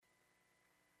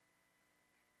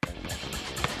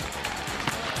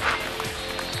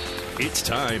It's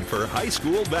time for high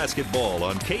school basketball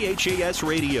on KHAS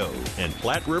Radio and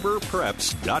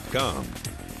PlatteRiverPreps.com.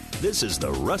 This is the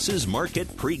Russ's Market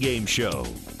pregame show.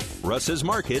 Russ's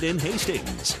Market in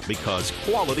Hastings, because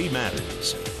quality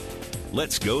matters.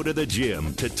 Let's go to the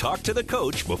gym to talk to the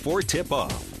coach before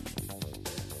tip-off.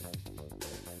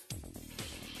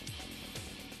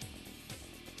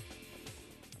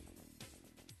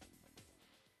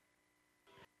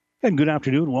 And good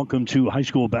afternoon. Welcome to high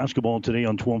school basketball today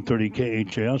on 1230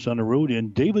 KHAS on the road in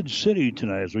David City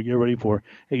tonight as we get ready for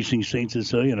Hastings St.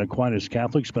 Cecilia and Aquinas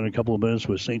Catholic. Spend a couple of minutes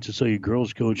with St. Cecilia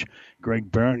girls coach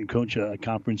Greg Barrett, and coach a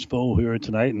conference foe here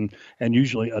tonight, and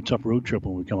usually a tough road trip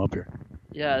when we come up here.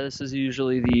 Yeah, this is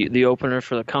usually the opener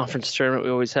for the conference tournament.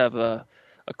 We always have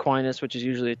Aquinas, which is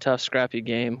usually a tough, scrappy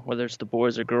game, whether it's the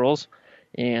boys or girls,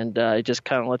 and it just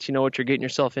kind of lets you know what you're getting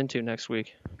yourself into next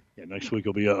week. Yeah, next week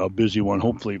will be a busy one,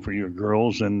 hopefully, for your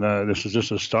girls, and this is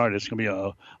just a start. It's going to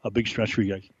be a big stretch for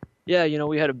you guys. Yeah,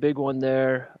 we had a big one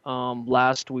there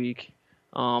last week,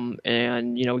 and,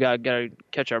 we got to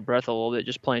catch our breath a little bit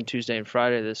just playing Tuesday and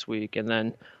Friday this week. And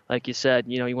then, like you said,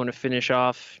 you want to finish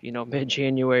off,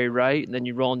 mid-January right, and then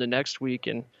you roll into next week.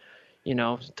 And,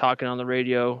 talking on the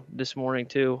radio this morning,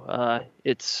 too,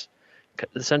 it's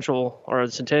the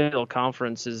Centennial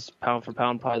Conference is pound for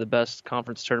pound probably the best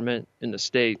conference tournament in the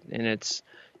state, and it's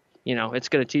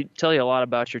going to tell you a lot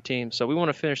about your team. So we want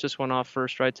to finish this one off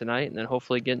first right tonight, and then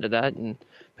hopefully get into that and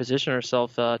position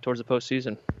ourselves towards the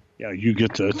postseason. Yeah, you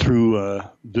get through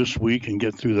this week and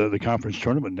get through the conference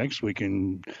tournament next week,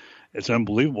 and it's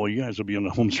unbelievable. You guys will be on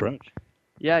the home stretch.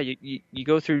 Yeah, you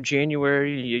go through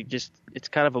January, it's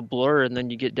kind of a blur, and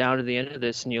then you get down to the end of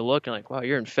this and you look and like, wow,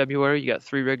 you're in February, you got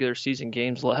 3 regular season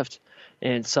games left,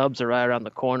 and subs are right around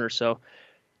the corner. So,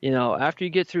 after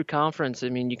you get through conference,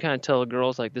 you kind of tell the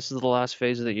girls, like, this is the last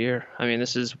phase of the year.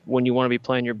 This is when you want to be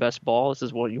playing your best ball. This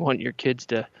is what you want your kids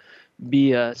to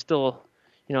be still,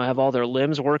 have all their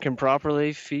limbs working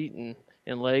properly, feet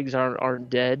and legs aren't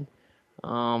dead.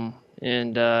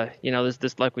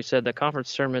 This like we said, the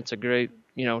conference tournament's a great,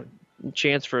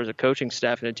 chance for the coaching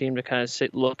staff and the team to kind of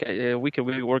look at, we can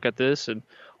really work at this,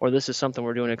 or this is something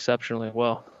we're doing exceptionally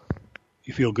well.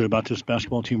 You feel good about this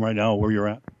basketball team right now, where you're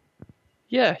at?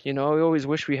 Yeah, we always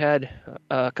wish we had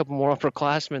a couple more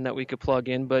upperclassmen that we could plug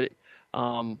in, but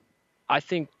I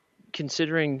think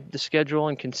considering the schedule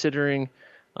and considering,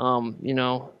 a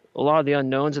lot of the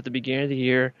unknowns at the beginning of the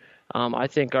year, I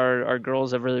think our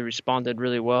girls have really responded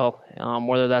really well,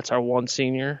 whether that's our one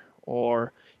senior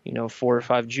or 4 or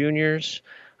 5 juniors.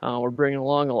 We're bringing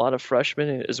along a lot of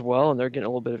freshmen as well, and they're getting a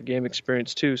little bit of game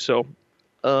experience too. So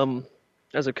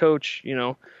as a coach,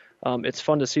 it's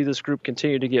fun to see this group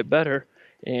continue to get better,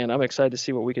 and I'm excited to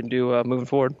see what we can do moving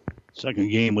forward. Second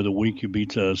game of the week, you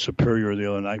beat Superior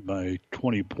the other night by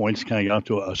 20 points. Kind of got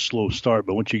to a slow start,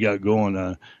 but once you got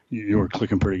going, you were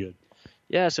clicking pretty good.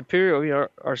 Yeah, Superior,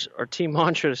 our team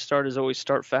mantra to start is always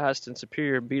start fast, and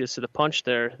Superior beat us to the punch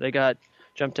there. They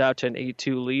jumped out to an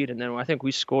 8-2 lead, and then I think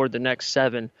we scored the next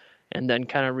 7 and then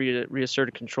kind of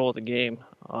reasserted control of the game.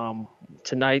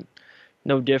 Tonight,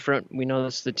 no different. We know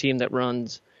this is the team that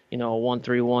runs, a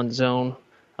 1-3-1 zone.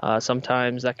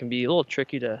 Sometimes that can be a little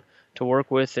tricky to work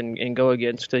with and go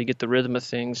against until you get the rhythm of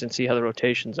things and see how the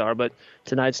rotations are. But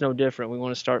tonight's no different. We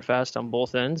want to start fast on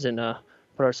both ends and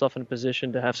put ourselves in a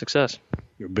position to have success.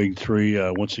 Your big three,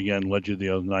 once again, led you the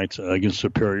other night against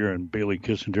Superior, and Bailey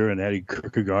Kissinger and Addie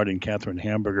Kierkegaard and Catherine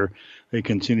Hamburger. They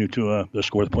continue to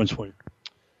score the points for you.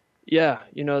 Yeah,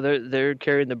 they're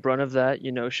carrying the brunt of that.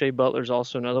 Shea Butler's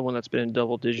also another one that's been in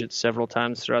double digits several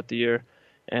times throughout the year.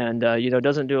 And,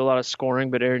 doesn't do a lot of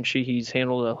scoring, but Erin Sheehy's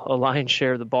handled a lion's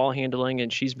share of the ball handling,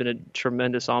 and she's been a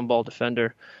tremendous on-ball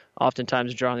defender,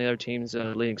 oftentimes drawing the other team's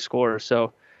leading scorer.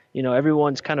 So,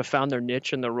 everyone's kind of found their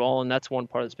niche and their role, and that's one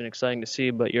part that's been exciting to see.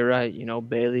 But you're right,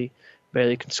 Bailey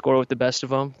can score with the best of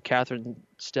them. Catherine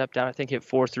stepped out, I think, hit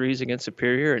 4 threes against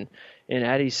Superior, and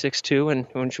Addie's 6'2", and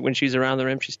when she's around the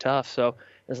rim, she's tough. So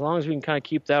as long as we can kind of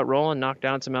keep that rolling, knock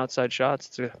down some outside shots,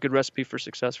 it's a good recipe for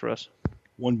success for us.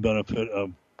 One benefit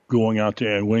of going out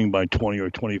there and winning by 20 or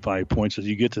 25 points is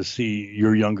you get to see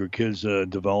your younger kids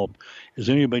develop. Is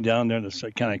anybody down there that's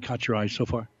kind of caught your eye so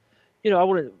far? I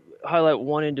wouldn't highlight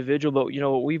one individual, but,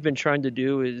 what we've been trying to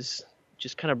do is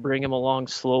just kind of bring them along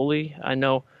slowly. I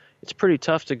know it's pretty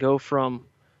tough to go from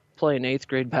playing 8th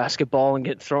grade basketball and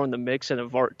get thrown in the mix in a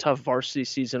tough varsity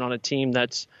season on a team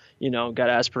that's, got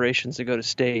aspirations to go to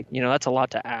state. That's a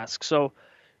lot to ask. So,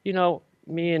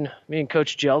 me and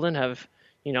Coach Jeldon have,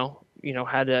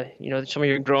 had some of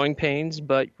your growing pains,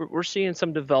 but we're seeing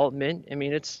some development.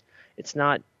 It's It's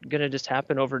not going to just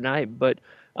happen overnight, but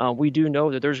we do know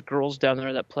that there's girls down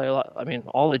there that play a lot. I mean,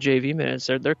 all the JV minutes,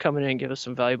 they're coming in and give us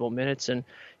some valuable minutes. And,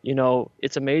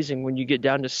 it's amazing when you get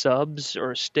down to subs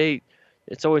or state,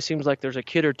 it always seems like there's a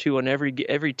kid or two on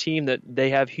every team that they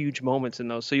have huge moments in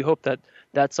those. So you hope that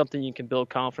that's something you can build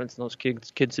confidence in those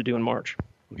kids to do in March.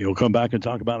 Okay, we'll come back and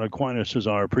talk about Aquinas as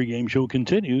our pregame show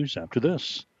continues after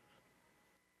this.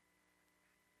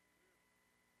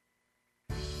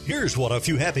 Here's what a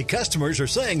few happy customers are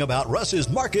saying about Russ's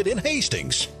Market in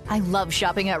Hastings. I love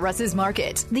shopping at Russ's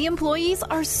Market. The employees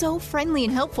are so friendly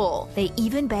and helpful. They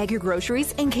even bag your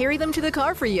groceries and carry them to the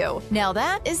car for you. Now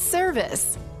that is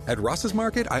service. At Russ's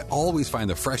Market, I always find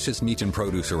the freshest meat and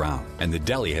produce around, and the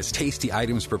deli has tasty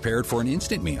items prepared for an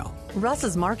instant meal.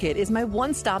 Russ's Market is my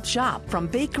one-stop shop, from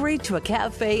bakery to a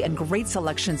cafe, and great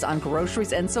selections on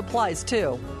groceries and supplies,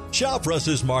 too. Shop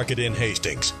Russ's Market in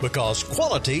Hastings, because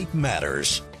quality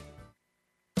matters.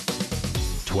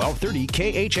 1230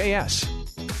 KHAS.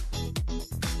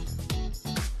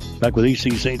 Back with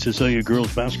Hastings St. Cecilia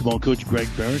girls basketball coach Greg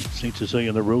Barrett. St. Cecilia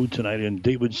on the road tonight in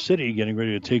David City, getting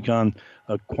ready to take on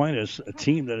Aquinas, a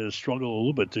team that has struggled a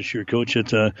little bit this year, Coach.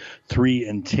 It's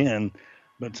 3-10,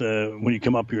 but when you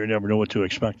come up here, you never know what to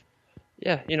expect.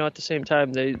 Yeah, at the same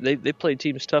time, they play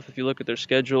teams tough. If you look at their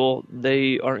schedule,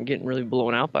 they aren't getting really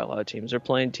blown out by a lot of teams. They're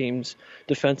playing teams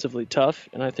defensively tough,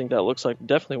 and I think that looks like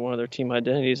definitely one of their team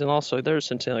identities. And also, they're a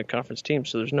Centennial Conference team,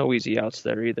 so there's no easy outs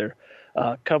there either.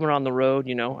 Coming on the road,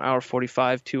 hour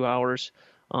 45, 2 hours,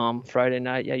 Friday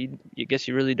night, you guess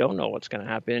you really don't know what's going to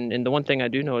happen. And the one thing I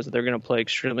do know is that they're going to play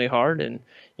extremely hard, and,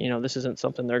 this isn't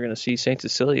something they're going to see St.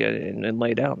 Cecilia and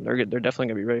lay down. They're definitely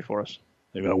going to be ready for us.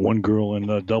 They've got one girl in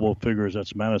double figures.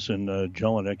 That's Madison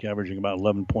Jelinek, averaging about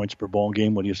 11 points per ball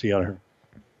game. What do you see out of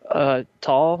her?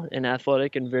 Tall and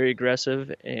athletic and very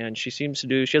aggressive, and she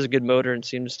has a good motor and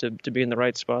seems to be in the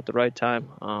right spot at the right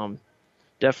time.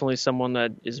 Definitely someone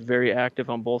that is very active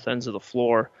on both ends of the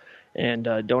floor, and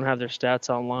don't have their stats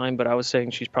online, but I was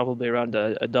saying she's probably around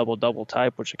a double-double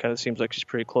type, which it kind of seems like she's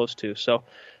pretty close to. So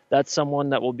that's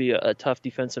someone that will be a tough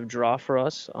defensive draw for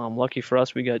us. Lucky for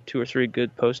us, we got 2 or 3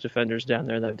 good post defenders down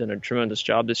there that have done a tremendous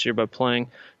job this year by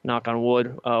playing, knock on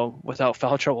wood, without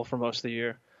foul trouble for most of the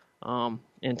year.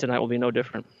 And tonight will be no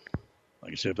different.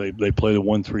 Like I said, if they play the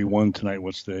 1-3-1 tonight,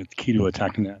 what's the key to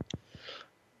attacking that?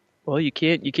 Well, you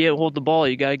can't hold the ball.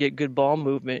 You got to get good ball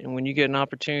movement, and when you get an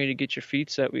opportunity to get your feet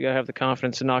set, we got to have the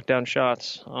confidence to knock down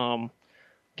shots. Got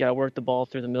to work the ball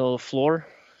through the middle of the floor,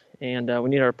 and we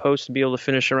need our posts to be able to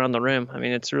finish around the rim. I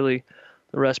mean, it's really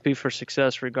the recipe for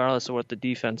success, regardless of what the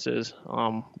defense is.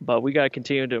 But we got to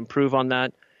continue to improve on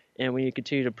that, and we need to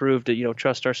continue to prove to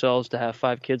trust ourselves to have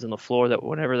 5 kids on the floor that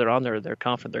whenever they're on there, they're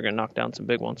confident they're going to knock down some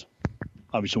big ones.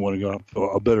 Obviously, want to go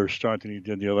for a better start than you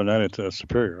did the other night at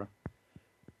Superior.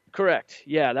 Correct.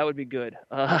 Yeah, that would be good.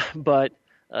 But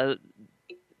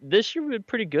this year we've been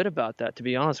pretty good about that, to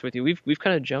be honest with you. We've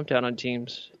kind of jumped out on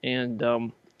teams, and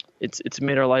it's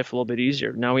made our life a little bit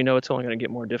easier. Now we know it's only going to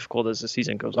get more difficult as the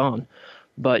season goes on.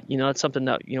 But, it's something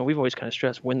that, we've always kind of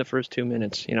stressed, win the first 2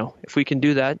 minutes. If we can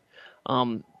do that,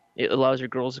 it allows your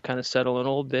girls to kind of settle in a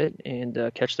little bit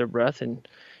and catch their breath and,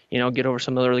 get over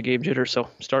some of the early game jitters. So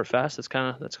start fast. That's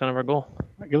kind of our goal. All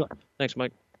right, good luck. Thanks,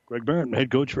 Mike. Greg Barrett, head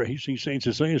coach for Hastings St.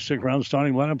 Cecilia. Stick around,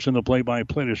 starting lineups and the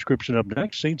play-by-play description up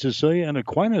next. St. Cecilia and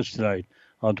Aquinas tonight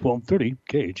on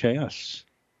 1230 KHAS.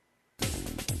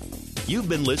 You've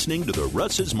been listening to the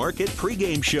Russ's Market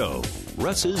pregame show.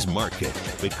 Russ's Market,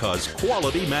 because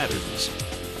quality matters.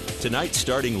 Tonight's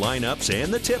starting lineups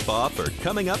and the tip-off are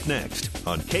coming up next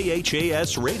on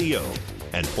KHAS Radio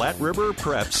and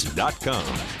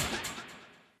PlatteRiverPreps.com.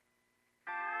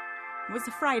 It was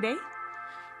a Friday,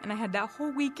 and I had that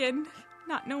whole weekend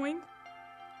not knowing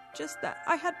just that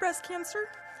I had breast cancer.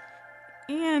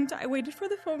 And I waited for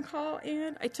the phone call,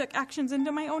 and I took actions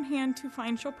into my own hand to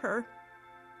find Chopin.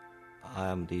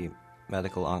 I'm the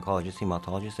medical oncologist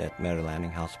hematologist at Mary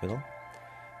Lanning Hospital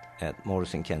at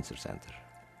Morrison Cancer Center.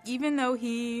 Even though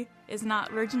he is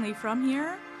not originally from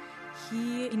here,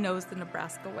 he knows the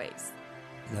Nebraska ways.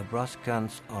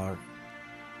 Nebraskans are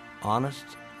honest,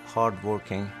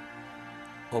 hardworking,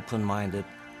 open-minded,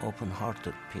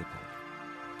 open-hearted people.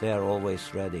 They are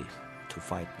always ready to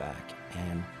fight back,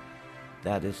 and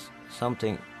that is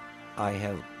something I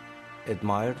have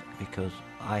admired because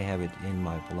I have it in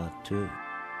my blood too.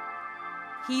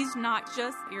 He's not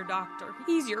just your doctor.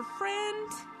 He's your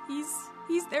friend.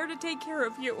 He's there to take care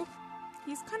of you.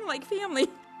 He's kind of like family.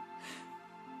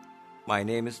 My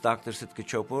name is Dr. Sitka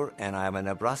Chopur, and I am a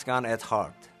Nebraskan at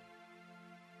heart.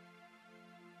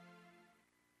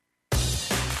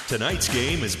 Tonight's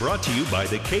game is brought to you by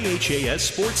the KHAS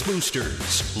Sports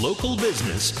Boosters, local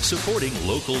business supporting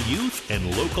local youth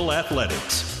and local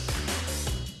athletics.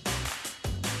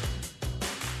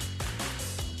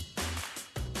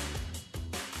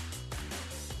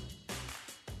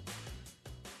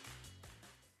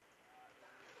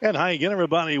 And hi again,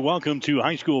 everybody. Welcome to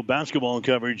high school basketball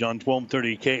coverage on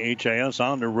 1230 KHAS.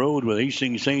 On the road with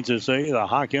Hastings St. Cecilia, the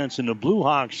Hawkins and the Blue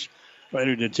Hawks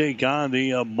ready to take on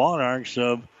the Monarchs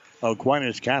of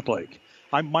Aquinas Catholic.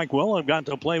 I'm Mike Will. I've got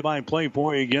the play-by-play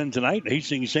for you again tonight.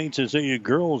 Hastings St. Cecilia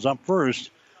girls up first.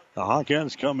 The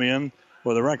Hawkins come in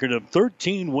with a record of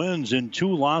 13 wins and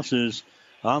 2 losses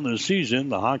on the season.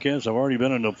 The Hawkins have already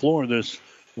been on the floor this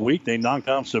week. They knocked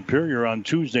off Superior on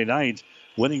Tuesday night,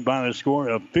 winning by the score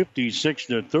of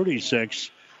 56-36.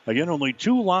 Again, only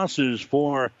 2 losses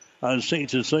for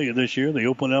St. Cecilia this year. They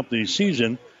open up the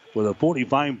season with a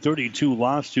 45-32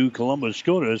 loss to Columbus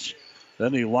Scotus.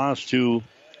 Then they lost to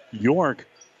York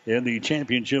in the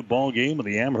championship ball game of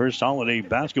the Amherst Holiday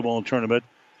Basketball Tournament,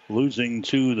 losing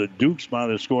to the Dukes by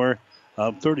the score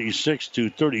of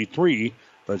 36-33.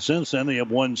 But since then, they have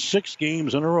won 6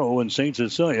 games in a row, and St.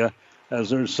 Cecilia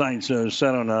has their sights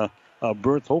set on a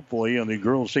berth, hopefully, in the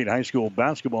Girls State High School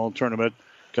Basketball Tournament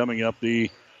coming up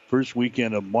the first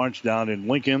weekend of March down in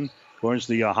Lincoln. Of course,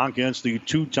 the Hawkins, the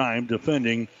 2-time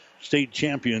defending state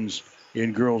champions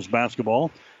in girls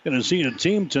basketball. Going to see a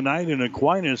team tonight in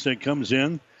Aquinas that comes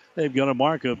in. They've got a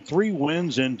mark of 3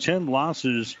 wins and 10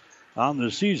 losses on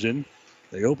the season.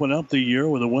 They open up the year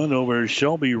with a win over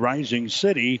Shelby Rising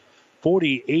City,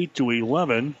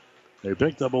 48-11. They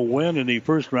picked up a win in the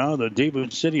first round of the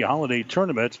David City Holiday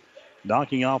Tournament,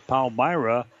 knocking off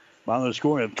Palmyra by the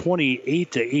score of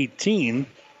 28-18.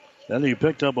 Then they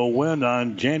picked up a win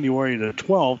on January the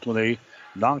 12th when they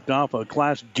knocked off a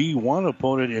Class D1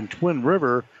 opponent in Twin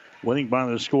River, winning by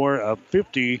the score of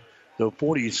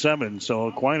 50-47. So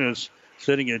Aquinas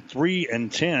sitting at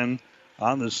 3-10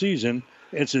 on the season.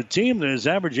 It's a team that is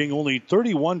averaging only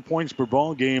 31 points per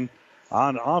ball game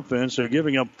on offense. They're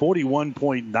giving up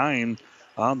 41.9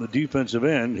 on the defensive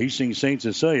end. Hastings St.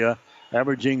 Cecilia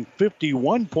averaging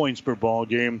 51 points per ball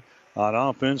game on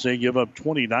offense. They give up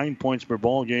 29 points per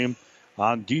ball game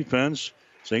on defense.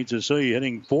 St. Cecilia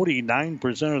hitting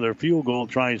 49% of their field goal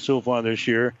tries so far this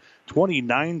year,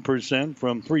 29%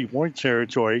 from three-point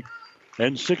territory,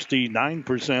 and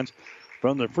 69%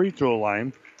 from the free throw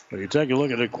line. When you take a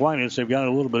look at Aquinas, they've got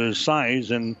a little bit of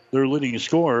size, and their leading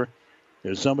scorer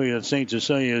is somebody that St.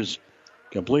 Cecilia is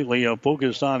completely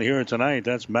focused on here tonight.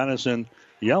 That's Madison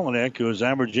Jelinek, who is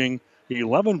averaging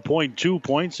 11.2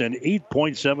 points and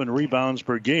 8.7 rebounds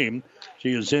per game.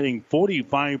 She is hitting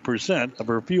 45% of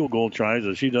her field goal tries,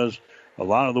 as she does a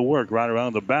lot of the work right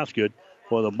around the basket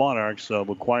for the Monarchs of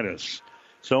Aquinas.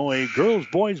 So a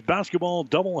girls-boys basketball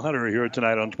doubleheader here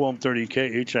tonight on 1230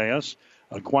 KHIS.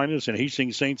 Aquinas and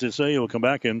Hastings St. Cecilia will come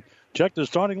back and check the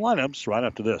starting lineups right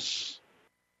after this.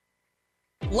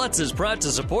 Lutz is proud to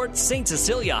support St.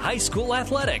 Cecilia High School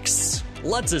athletics.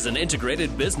 Lutz is an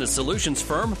integrated business solutions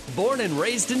firm born and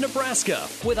raised in Nebraska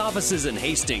with offices in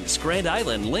Hastings, Grand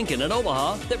Island, Lincoln, and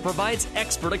Omaha that provides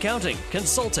expert accounting,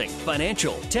 consulting,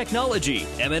 financial, technology,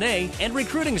 M&A, and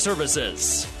recruiting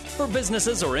services. For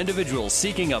businesses or individuals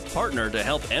seeking a partner to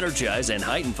help energize and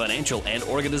heighten financial and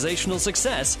organizational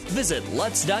success, visit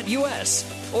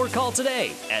lutz.us or call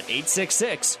today at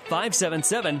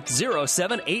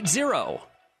 866-577-0780.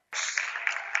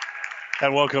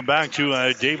 And welcome back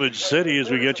to David City as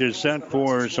we get you set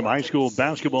for some high school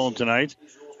basketball tonight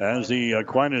as the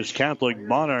Aquinas Catholic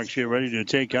Monarchs get ready to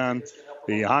take on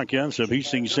the Hawkins of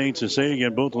Hastings St. Cecilia.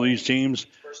 Again, both of these teams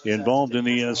involved in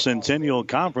the Centennial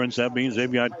Conference. That means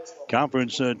they've got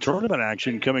conference tournament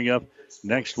action coming up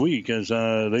next week as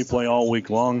they play all week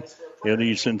long in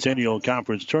the Centennial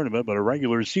Conference tournament. But a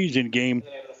regular season game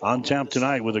on tap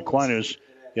tonight with Aquinas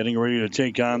getting ready to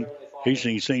take on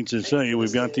Hastings St. Cecilia.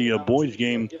 We've got the boys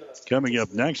game coming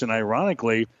up next, and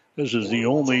ironically, this is the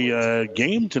only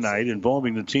game tonight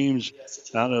involving the teams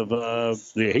out of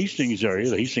the Hastings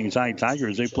area. The Hastings High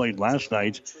Tigers, they played last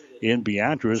night in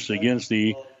Beatrice against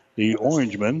the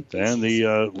Orangemen, and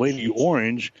the Lady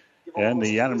Orange and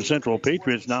the Adams Central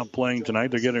Patriots not playing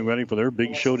tonight. They're getting ready for their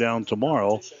big showdown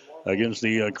tomorrow against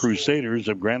the Crusaders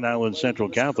of Grand Island Central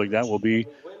Catholic. That will be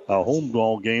a home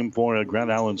ball game for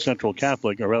Grand Island Central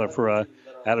Catholic, or rather for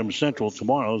Adams Central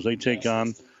tomorrow as they take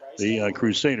on the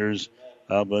Crusaders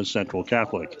of Central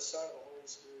Catholic.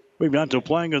 We've got the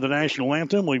playing of the national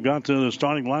anthem. We've got the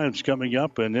starting lineups coming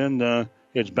up, and then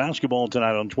it's basketball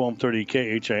tonight on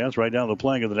 1230 KHIS. Right now, the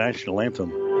playing of the national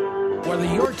anthem. Whether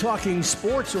you're talking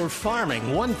sports or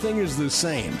farming, one thing is the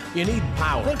same. You need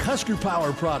power. Think Husker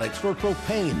Power products for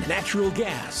propane, natural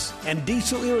gas, and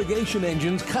diesel irrigation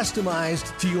engines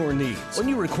customized to your needs. When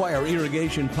you require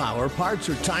irrigation power, parts,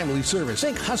 or timely service,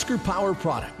 think Husker Power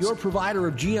products, your provider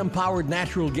of GM-powered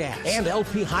natural gas and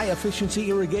LP high-efficiency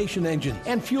irrigation engine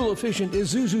and fuel-efficient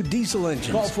Isuzu diesel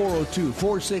engines. Call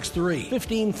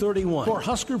 402-463-1531 for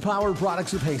Husker Power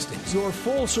Products of Hastings, your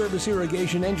full-service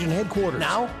irrigation engine headquarters.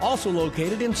 Now, also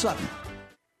located in Sutton.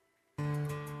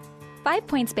 5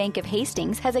 Points Bank of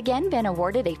Hastings has again been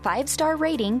awarded a 5-star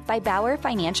rating by Bauer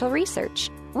Financial Research.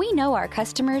 We know our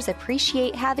customers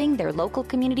appreciate having their local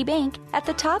community bank at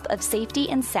the top of safety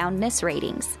and soundness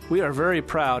ratings. We are very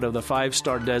proud of the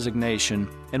 5-star designation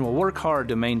and will work hard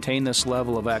to maintain this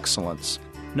level of excellence.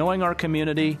 Knowing our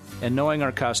community and knowing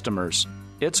our customers,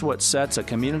 it's what sets a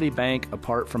community bank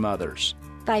apart from others.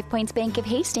 5 Points Bank of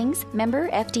Hastings, member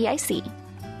FDIC.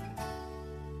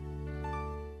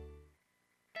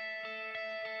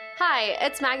 Hi,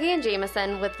 it's Maggie and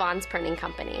Jameson with Vaughn's Printing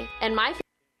Company, and my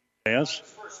Yes,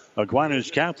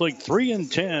 Aquinas Catholic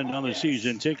 3-10 on the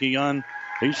season, taking on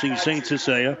Hastings St.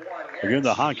 Cecilia. Again,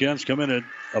 the Hawkins come in at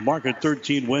a market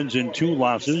 13 wins and 2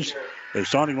 losses. The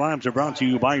starting lineups are brought to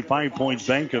you by 5 Points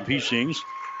Bank of Hastings,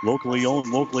 locally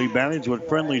owned, locally managed with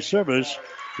friendly service.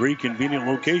 3 convenient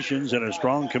locations and a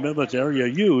strong commitment to area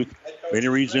youth. Many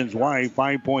reasons why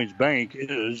 5 Points Bank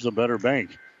is the better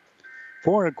bank.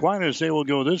 For Aquinas, they will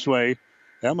go this way.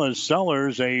 Emma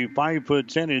Sellers, a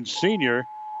 5'10" senior.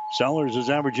 Sellers is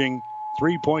averaging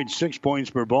 3.6 points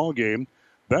per ball game.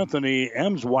 Bethany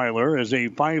Emsweiler is a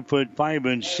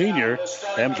 5'5" senior.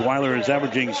 Emsweiler is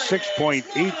averaging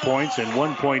 6.8 points and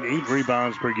 1.8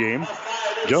 rebounds per game.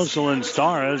 Jocelyn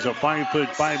Starr is a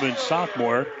 5'5"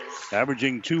 sophomore,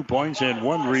 averaging 2 points and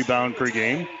 1 rebound per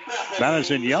game.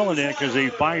 Madison Jelinek is a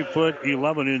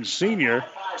 5'11" senior.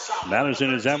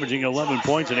 Madison is averaging 11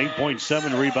 points and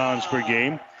 8.7 rebounds per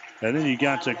game. And then you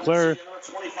got to Claire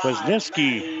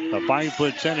Wesniewski, a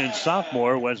 5'10"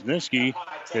 sophomore. Wesniewski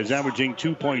is averaging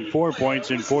 2.4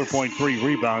 points and 4.3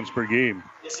 rebounds per game.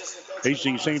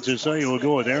 Hastings St. Cecilia will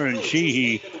go with Aaron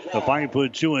Sheehy, a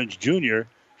 5'2" junior.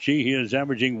 Sheehy is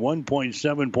averaging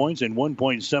 1.7 points and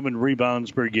 1.7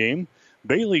 rebounds per game.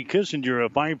 Bailey Kissinger, a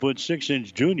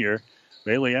 5'6" junior.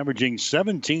 Bailey averaging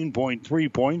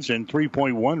 17.3 points and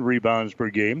 3.1 rebounds per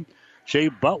game. Shea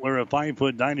Butler, a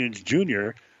 5'9"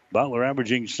 junior. Butler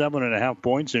averaging 7.5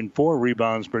 points and 4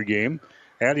 rebounds per game.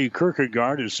 Addie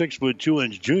Kierkegaard, a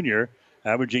 6'2" junior,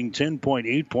 averaging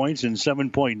 10.8 points and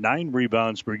 7.9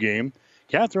 rebounds per game.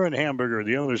 Catherine Hamburger,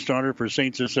 the other starter for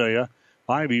St. Cecilia,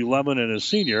 5'11" and a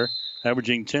senior,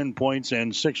 averaging 10 points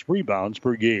and 6 rebounds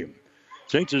per game.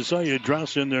 St. Cecilia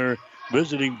dressed in their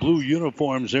visiting blue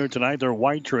uniforms there tonight, their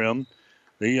white trim.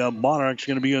 The Monarchs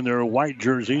going to be in their white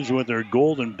jerseys with their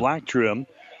gold and black trim.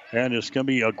 And it's going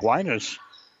to be Aquinas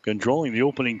controlling the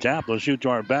opening tap. Let's shoot to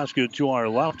our basket to our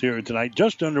left here tonight.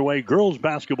 Just underway, girls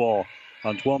basketball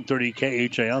on 1230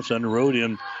 KHAS on the road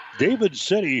in David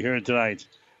City here tonight.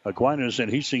 Aquinas and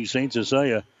Hastings St.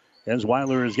 Cecilia.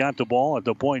 Emsweiler has got the ball at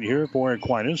the point here for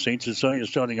Aquinas. St. Cecilia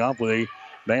starting off with a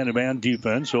man-to-man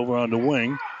defense over on the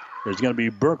wing. There's going to be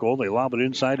Burkle. They lob it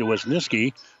inside to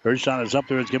Wesniewski. Her shot is up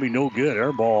there. It's going to be no good.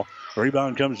 Air ball.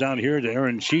 Rebound comes down here to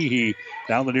Aaron Sheehy.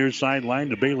 Down the near sideline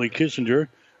to Bailey Kissinger.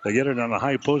 They get it on the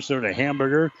high post there to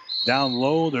Hamburger. Down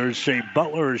low, there's Shea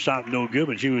Butler. Her shot no good,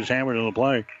 but she was hammered on the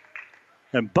play.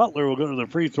 And Butler will go to the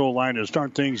free throw line to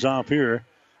start things off here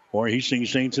for Hastings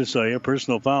St. Cecilia.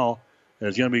 Personal foul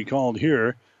is going to be called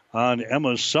here on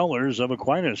Emma Sellers of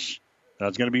Aquinas.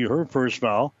 That's going to be her first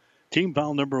foul. Team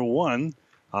foul number 1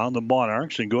 on the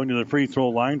Monarchs. And going to the free throw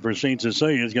line for St.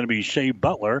 Cecilia is going to be Shea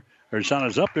Butler. Her shot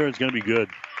is up there. It's going to be good.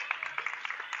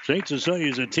 St. Cecilia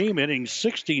is a team hitting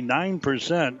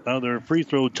 69% of their free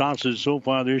throw tosses so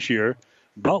far this year.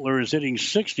 Butler is hitting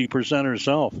 60%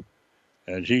 herself.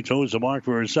 And she toes the mark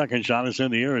for her second shot. It's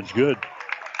in the air. It's good.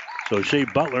 So Shea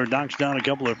Butler knocks down a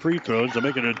couple of free throws to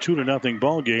make it a 2-0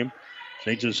 ball game.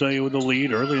 St. Cecilia with the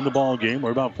lead early in the ball game.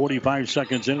 We're about 45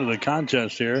 seconds into the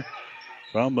contest here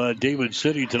from David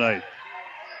City tonight.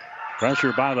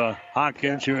 Pressure by the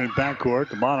Hawkins here in backcourt.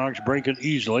 The Monarchs break it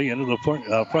easily into the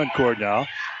front court now.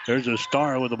 There's a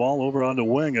Star with the ball over on the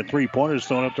wing. A three-pointer is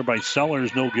thrown up there by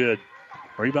Sellers. No good.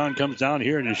 Rebound comes down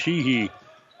here to Sheehy.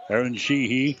 Aaron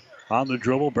Sheehy on the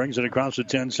dribble. Brings it across the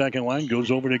 10-second line.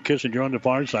 Goes over to Kissinger on the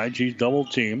far side. She's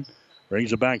double-teamed.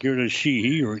 Brings it back here to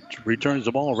Sheehy. Returns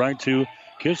the ball right to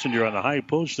Kissinger on the high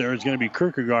post there. It's going to be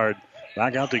Kierkegaard.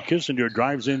 Back out to Kissinger.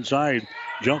 Drives inside.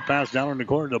 Jump pass down in the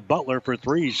corner to Butler for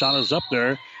 3. Shot is up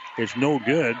there. It's no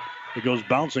good. It goes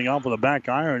bouncing off of the back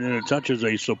iron, and it touches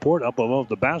a support up above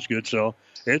the basket, so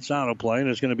it's out of play, and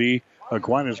it's going to be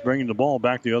Aquinas bringing the ball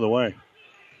back the other way.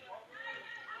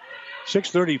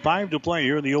 6:35 to play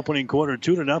here in the opening quarter.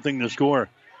 2-0 to score.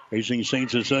 Facing St.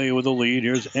 Cecilia with the lead.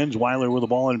 Here's Ensweiler with the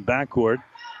ball in backcourt.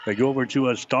 They go over to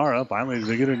Astara. Finally,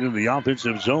 they get it into the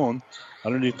offensive zone.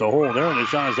 Underneath the hole there, and the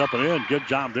shot is up and in. Good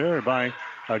job there by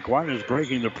Aquinas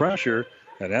breaking the pressure.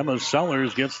 And Emma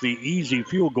Sellers gets the easy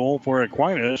field goal for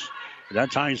Aquinas.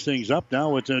 That ties things up now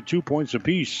with 2 points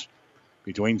apiece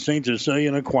between St. Cecilia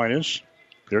and Aquinas.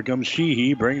 There comes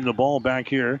Sheehy bringing the ball back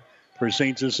here for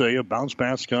St. Cecilia. Bounce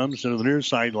pass comes to the near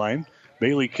sideline.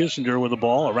 Bailey Kissinger with the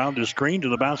ball around the screen to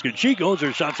the basket. She goes,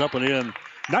 her shot's up and in.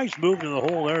 Nice move to the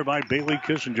hole there by Bailey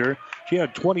Kissinger. She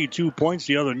had 22 points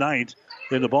the other night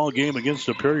in the ball game against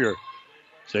Superior.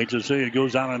 St. Cecilia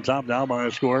goes out on top now by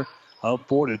a score of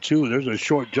 4-2. There's a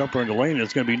short jumper in the lane.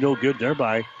 It's going to be no good there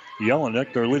by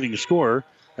Jelinek, their leading scorer.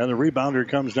 And the rebounder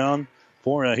comes down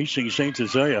for Hastings St.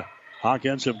 Cecilia.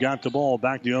 Hawkins have got the ball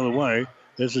back the other way.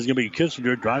 This is going to be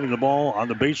Kissinger driving the ball on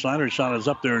the baseline. Her shot is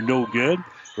up there, no good.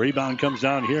 Rebound comes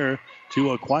down here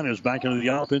to Aquinas back into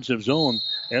the offensive zone.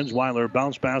 Ensweiler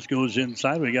bounce pass goes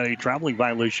inside. We got a traveling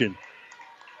violation.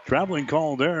 Traveling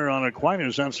call there on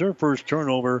Aquinas. That's their first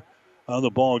turnover of the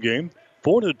ball game.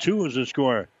 4-2 is the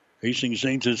score. Hastings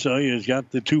St. Cecilia has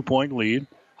got the 2-point lead.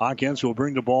 Hawkins will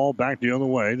bring the ball back the other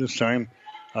way. This time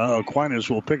Aquinas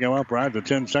will pick him up right at the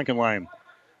 10-second line.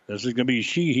 This is going to be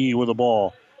Sheehy with the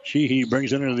ball. Sheehy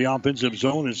brings it into the offensive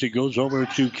zone as he goes over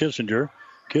to Kissinger.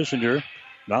 Kissinger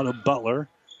now to Butler.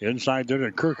 Inside there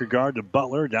to Kierkegaard to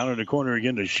Butler. Down in the corner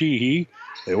again to Sheehy.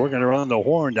 They're working around the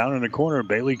horn. Down in the corner,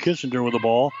 Bailey Kissinger with the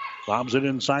ball. Lobs it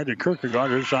inside to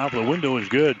Kierkegaard. Her shot off the window is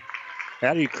good.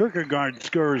 Addie Kierkegaard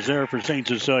scores there for St.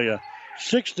 Cecilia.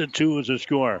 6-2 is the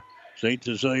score. St.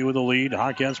 Cecilia with the lead.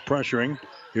 Hawkins pressuring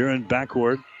here in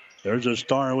backcourt. There's a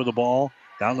star with the ball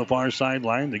down the far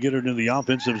sideline to get her into the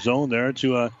offensive zone there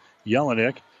to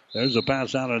Jelinek. There's a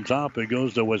pass out on top. It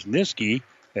goes to Wisniewski,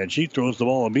 and she throws the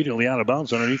ball immediately out of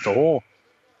bounds underneath the hole.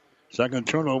 Second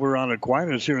turnover on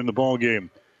Aquinas here in the ball game.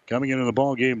 Coming into the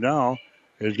ball game now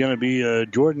is going to be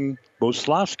Jordan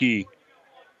Boslowski.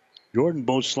 Jordan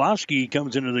Boslowski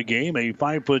comes into the game, a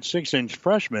 5'6"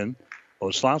 freshman.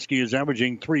 Boslowski is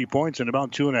averaging 3 points and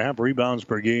about 2.5 rebounds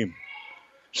per game.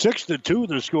 6-2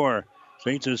 the score.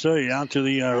 St. Cecilia out to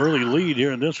the early lead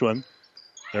here in this one.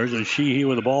 There's a Sheehy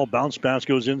with the ball. Bounce pass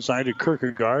goes inside to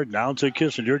Kierkegaard. Down to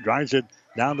Kissinger. Drives it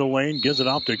down the lane. Gives it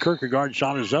off to Kierkegaard.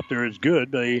 Shot is up there. It's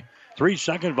good. A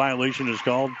 3-second violation is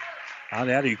called on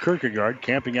Addie Kierkegaard.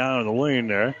 Camping out of the lane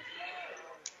there.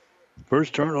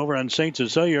 First turnover on St.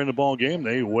 Cecilia in the ball game.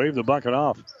 They wave the bucket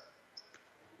off.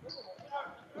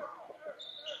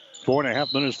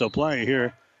 4.5 minutes to play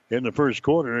here in the first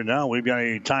quarter. And now we've got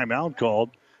a timeout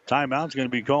called. Timeout's going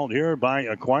to be called here by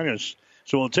Aquinas.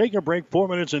 So we'll take a break. 4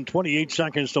 minutes and 28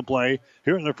 seconds to play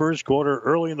here in the first quarter.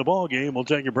 Early in the ball game, we'll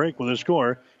take a break with a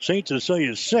score. St.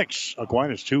 Cecilia 6,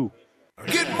 Aquinas 2.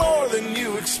 Get more than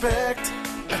you expect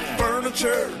at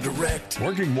Furniture Direct.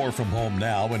 Working more from home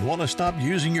now and want to stop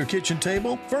using your kitchen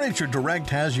table? Furniture Direct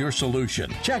has your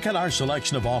solution. Check out our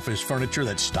selection of office furniture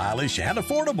that's stylish and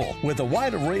affordable. With a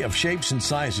wide array of shapes and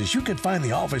sizes, you can find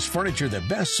the office furniture that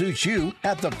best suits you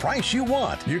at the price you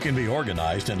want. You can be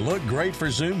organized and look great for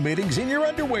Zoom meetings in your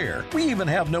underwear. We even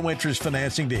have no interest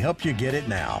financing to help you get it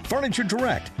now. Furniture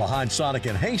Direct, behind Sonic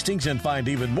and Hastings, and find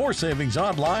even more savings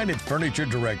online at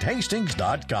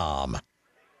FurnitureDirectHastings.com.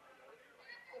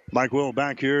 Mike Will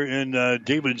back here in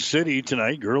David City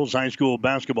tonight. Girls High School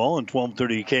basketball on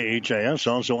 1230 KHAS.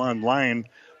 Also online,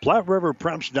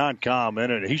 PlatteRiverPreps.com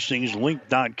and at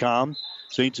HastingsLink.com.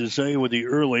 St. Cecilia with the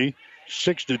early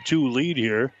 6-2 lead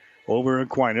here over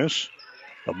Aquinas.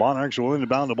 The Monarchs will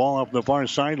inbound the ball off the far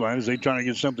sideline as they try to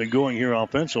get something going here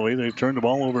offensively. They've turned the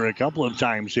ball over a couple of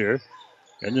times here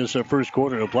in this first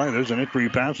quarter of play. There's an entry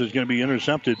pass that's going to be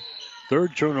intercepted.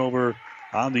 Third turnover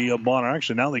on the Monarchs,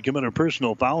 and now they commit a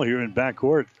personal foul here in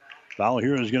backcourt. Foul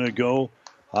here is going to go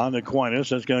on Aquinas.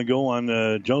 That's going to go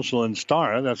on Jocelyn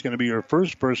Starr. That's going to be her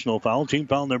first personal foul. Team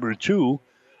foul number 2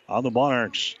 on the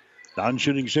Monarchs.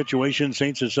 Non-shooting situation.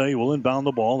 St. Cecilia will inbound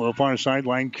the ball. The far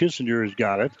sideline, Kissinger has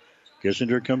got it.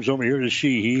 Kissinger comes over here to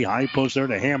Sheehy. High post there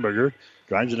to Hamburger.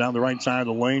 Drives it down the right side of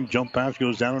the lane. Jump pass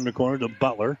goes down in the corner to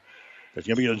Butler. There's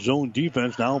going to be a zone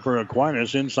defense now for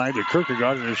Aquinas inside to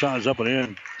Kierkegaard, and the shot is up and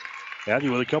in. Addy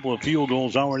with a couple of field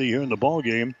goals already here in the ball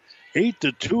game.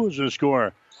 8-2 is the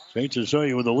score. St.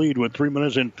 Cecilia with the lead with 3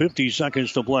 minutes and 50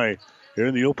 seconds to play here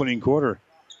in the opening quarter.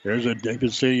 There's a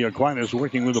David City Aquinas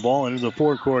working with the ball into the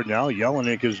forecourt now.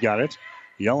 Jelinek has got it.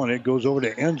 Jelinek goes over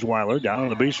to Ensweiler. Down on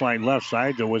the baseline left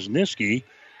side to Wisniewski.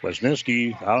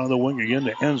 Wisniewski out on the wing again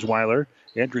to Ensweiler.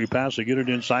 Entry pass to get it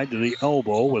inside to the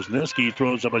elbow. Wisniewski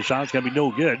throws up a shot. It's going to be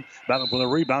no good. Battle for the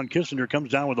rebound. Kissinger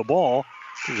comes down with the ball.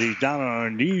 He's down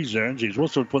on his knees there. He's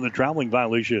whistled for the traveling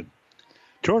violation.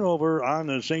 Turnover on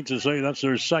the St. Cecilia. That's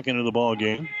their second of the ball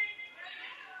game.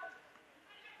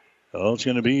 Oh, it's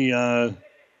going to be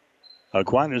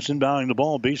Aquinas inbounding the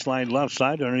ball. Baseline left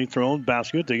side underneath their own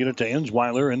basket. They get it to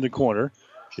Ensweiler in the corner.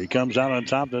 She comes out on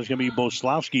top. That's going to be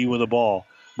Boslowski with the ball.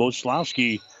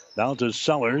 Boslowski down to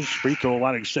Sellers. Free throw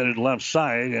line extended left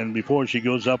side. And before she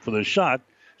goes up for the shot,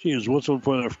 she is whistled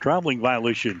for the traveling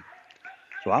violation.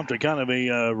 So after kind of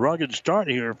a rugged start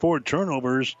here, 4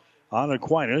 turnovers on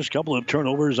Aquinas. Couple of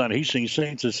turnovers on Hastings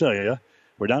St. Cecilia.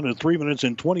 We're down to 3 minutes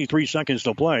and 23 seconds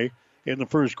to play in the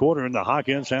first quarter, and the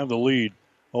Hawkins have the lead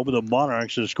over the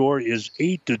Monarchs. The score is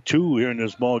 8-2 here in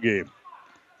this ball game.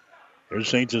 There's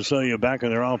St. Cecilia back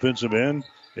in their offensive end.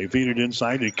 They feed it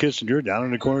inside to Kissinger. Down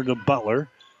in the corner to Butler.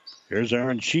 Here's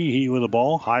Aaron Sheehy with the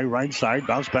ball. High right side.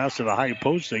 Bounce pass to the high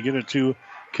post. They get it to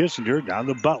Kissinger. Down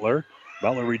to Butler.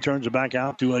 Butler returns it back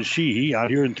out to Sheehy out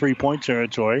here in three-point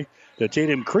territory. To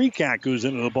Tatum Kreekak, who's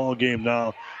into the ball game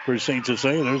now for St.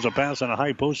 Cecilia. There's a pass on a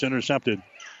high post intercepted.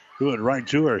 Threw it right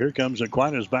to her. Here comes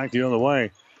Aquinas back the other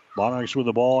way. Monarchs with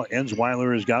the ball.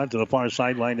 Ensweiler has got it to the far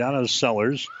sideline down to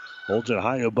Sellers. Holds it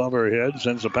high above her head.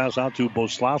 Sends the pass out to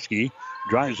Boslowski.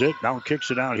 Drives it. Now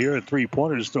kicks it out here. A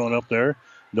three-pointer is thrown up there.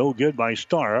 No good by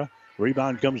Stara.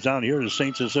 Rebound comes down here to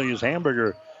St. Cecilia's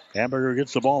Hamburger. Hamburger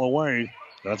gets the ball away.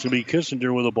 That's going to be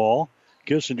Kissinger with the ball.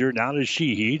 Kissinger now to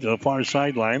Sheehy to the far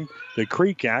sideline. To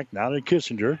Kreekak. Now to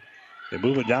Kissinger. They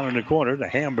move it down in the corner to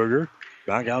Hamburger.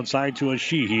 Back outside to a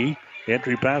Sheehy.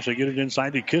 Entry pass. They get it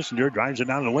inside to Kissinger. Drives it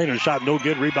down the lane. Her shot no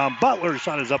good. Rebound. Butler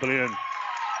shot is up and in.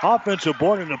 Offensive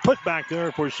board and a putback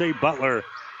there for Shea Butler.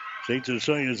 St.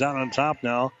 Cecilia is out on top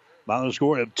now. By the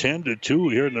score of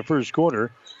 10-2 here in the first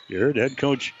quarter. You heard head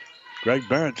coach Greg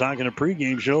Barrett talking a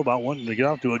pregame show about wanting to get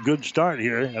off to a good start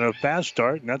here and a fast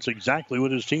start, and that's exactly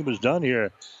what his team has done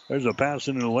here. There's a pass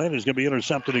into the lane. It's going to be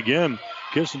intercepted again.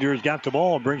 Kissinger's got the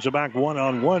ball, brings it back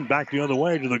one-on-one, back the other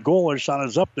way to the goal. Her shot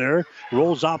is up there,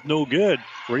 rolls off no good.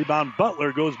 Rebound,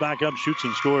 Butler goes back up, shoots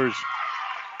and scores.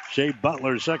 Shea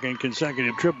Butler's second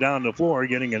consecutive trip down the floor,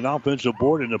 getting an offensive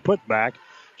board and a putback.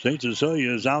 St.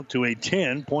 Cecilia is out to a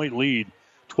 10-point lead.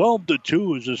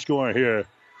 12-2 is the score here.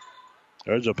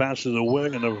 There's a pass to the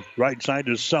wing on the right side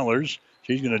to Sellers.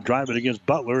 She's going to drive it against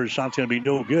Butler. Her shot's going to be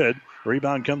no good.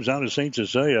 Rebound comes down to St.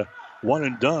 Cecilia. One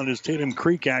and done as Tatum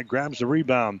Kreekak grabs the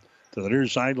rebound. To the near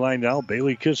sideline now,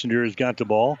 Bailey Kissinger has got the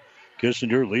ball.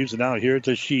 Kissinger leaves it out here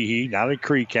to Sheehy. Now to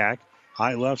Kreekak.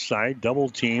 High left side, double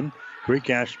team.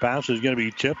 Kreekak's pass is going to be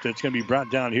tipped. It's going to be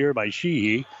brought down here by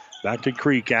Sheehy. Back to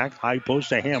Kreekak. High post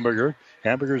to Hamburger.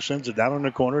 Hamburger sends it down in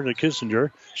the corner to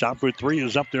Kissinger. Shot for three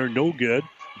is up there, no good.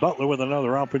 Butler with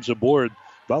another offensive board.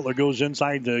 Butler goes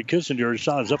inside to Kissinger.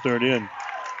 Shot is up there and in.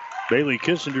 Bailey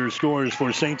Kissinger scores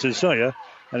for St. Cecilia,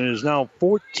 and it is now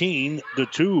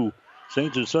 14-2.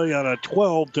 St. Cecilia on a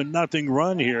 12-0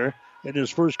 run here in this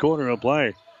first quarter of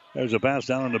play. There's a pass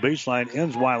down on the baseline.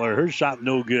 Ensweiler, her shot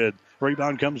no good.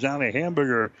 Rebound comes down to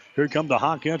Hamburger. Here come the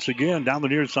Hawkettes again down the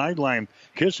near sideline.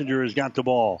 Kissinger has got the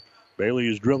ball. Bailey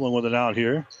is dribbling with it out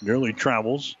here. Nearly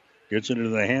travels. Gets into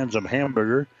the hands of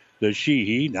Hamburger. The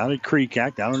Sheehy, now to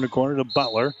Kreekak, down in the corner to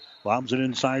Butler. Lobs it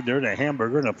inside there to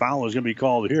Hamburger, and a foul is going to be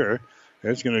called here.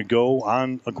 It's going to go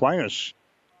on Aquinas.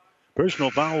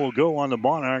 Personal foul will go on the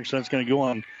Monarchs. That's going to go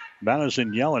on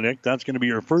Madison Jelinek. That's going to be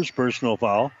her first personal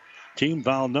foul. Team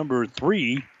foul number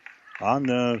 3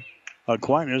 on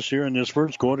Aquinas here in this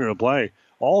first quarter of play.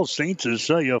 All St.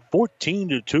 Cecilia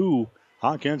 14-2.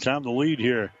 Hawkins have the lead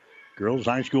here. Girls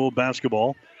high school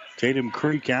basketball. Tatum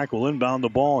Kreekak will inbound the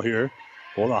ball here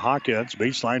for the Hawkettes.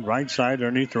 Baseline right side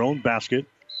underneath their own basket.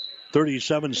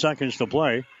 37 seconds to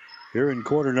play here in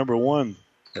quarter number 1.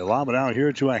 They lob it out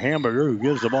here to a Hamburger who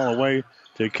gives the ball away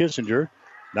to Kissinger.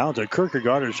 Now to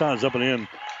Kierkegaard. Her shot is up and in.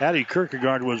 Addie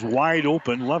Kierkegaard was wide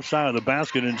open left side of the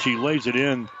basket, and she lays it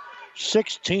in.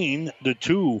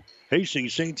 16-2.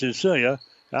 Hastings St. Cecilia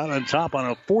out on top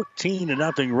on a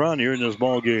 14-0 run here in this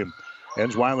ball game.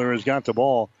 Ensweiler has got the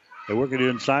ball. They work it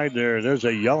inside there. There's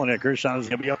a Jelinek. Her shot is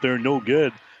going to be up there, no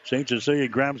good. St. Cecilia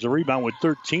grabs the rebound with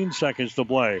 13 seconds to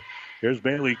play. Here's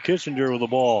Bailey Kissinger with the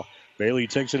ball. Bailey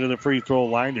takes it to the free throw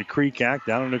line to Kreekak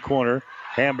down in the corner.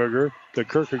 Hamburger to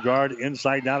Kierkegaard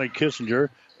inside down to Kissinger.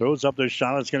 Throws up the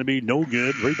shot. It's going to be no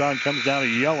good. Rebound comes down to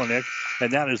Jelinek,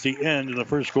 and that is the end of the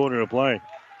first quarter of play.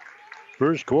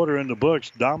 First quarter in the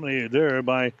books, dominated there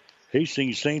by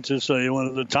Hastings St. Cecilia, one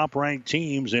of the top-ranked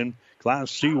teams in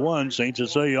Class C1. St.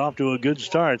 Cecilia off to a good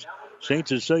start. St.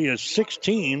 Cecilia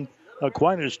 16,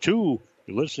 Aquinas 2.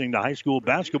 You're listening to high school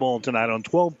basketball tonight on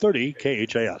 1230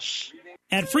 KHAS.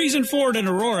 At Friesen Ford in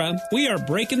Aurora, we are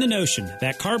breaking the notion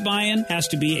that car buying has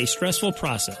to be a stressful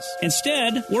process.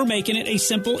 Instead, we're making it a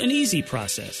simple and easy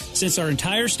process, since our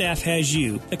entire staff has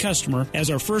you, the customer, as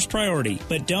our first priority.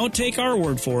 But don't take our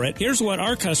word for it. Here's what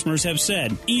our customers have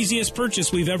said. Easiest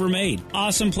purchase we've ever made.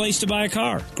 Awesome place to buy a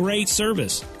car. Great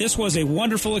service. This was a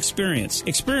wonderful experience.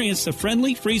 Experience the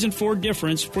friendly Friesen Ford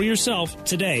difference for yourself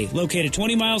today. Located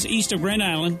 20 miles east of Grand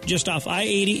Island, just off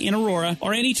I-80 in Aurora,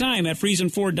 or anytime at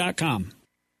FriesenFord.com.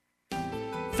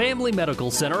 Family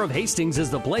Medical Center of Hastings is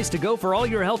the place to go for all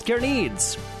your healthcare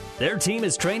needs. Their team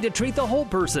is trained to treat the whole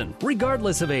person,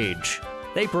 regardless of age.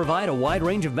 They provide a wide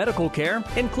range of medical care,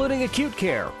 including acute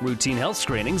care, routine health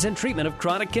screenings, and treatment of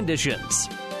chronic conditions.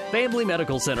 Family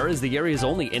Medical Center is the area's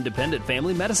only independent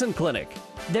family medicine clinic.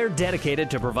 They're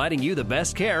dedicated to providing you the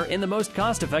best care in the most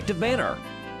cost-effective manner.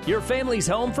 Your family's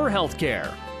home for healthcare.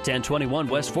 1021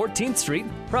 West 14th Street,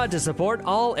 proud to support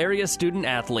all area student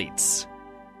athletes.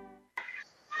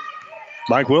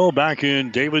 Mike Will back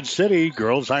in David City.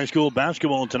 Girls high school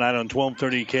basketball tonight on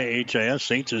 1230 KHAS.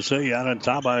 St. Cecilia out on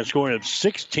top by a score of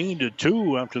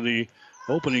 16-2 after the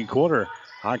opening quarter.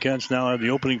 Hawkettes now have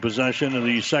the opening possession of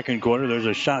the second quarter. There's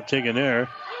a shot taken there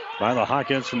by the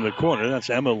Hawkettes from the corner. That's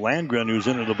Emma Landgren who's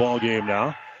into the ball game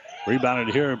now.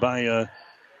 Rebounded here by the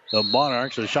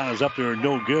Monarchs. The shot is up there,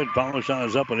 no good. Follow shot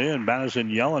is up and in. Madison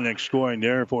Jelinek scoring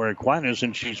there for Aquinas,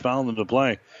 and she's fouled into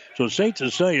play. So St.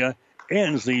 Cecilia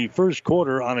ends the first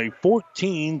quarter on a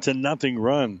 14-0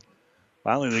 run.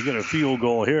 Finally, they get a field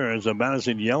goal here as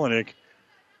Madison Jelinek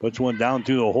puts one down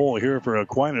through the hole here for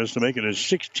Aquinas to make it a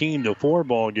 16-4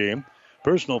 ball game.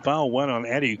 Personal foul went on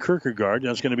Addie Kierkegaard.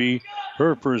 That's going to be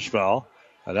her first foul.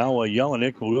 And now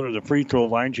Jelinek will go to the free throw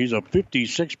line. She's a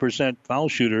 56% foul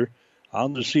shooter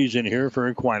on the season here for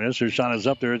Aquinas. Her shot is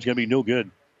up there. It's going to be no good.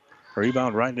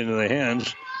 Rebound right into the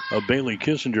hands of Bailey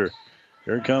Kissinger.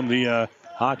 Here come the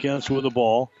Hawkettes with the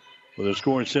ball, with a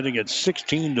score sitting at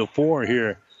 16-4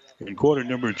 here in quarter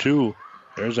number 2.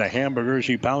 There's a hamburger.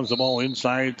 She pounds the ball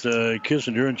inside to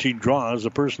Kissinger, and she draws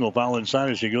a personal foul inside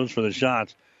as she goes for the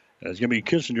shot. And it's going to be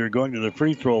Kissinger going to the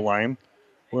free throw line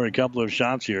for a couple of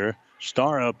shots here.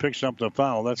 Stara picks up the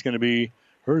foul. That's going to be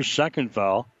her second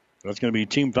foul. That's going to be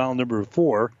team foul number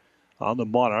 4 on the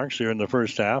Monarchs here in the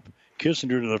first half.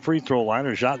 Kissinger to the free throw line.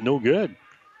 Her shot no good.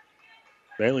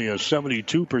 Bailey, a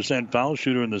 72% foul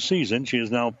shooter in the season. She is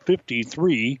now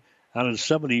 53 out of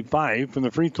 75 from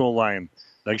the free throw line.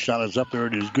 Next shot is up there.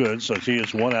 It is good. So she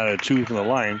is 1 out of 2 from the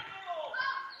line.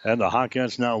 And the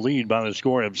Hawkettes now lead by the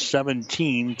score of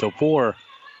 17-4.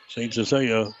 St.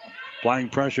 Cecilia applying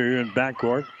pressure here in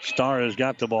backcourt. Starr has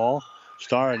got the ball.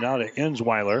 Starr now to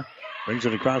Ensweiler. Brings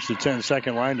it across the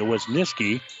 10-second line to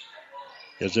Wisniewski.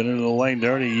 Gets it into the lane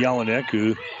there to Jelinek,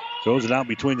 who throws it out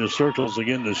between the circles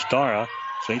again to Stara.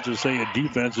 St. Cecilia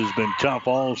defense has been tough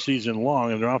all season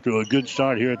long, and they're off to a good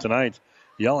start here tonight.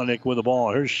 Jelinek with the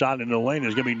ball. Her shot in the lane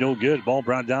is going to be no good. Ball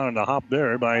brought down on the hop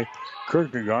there by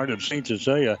Kierkegaard of St.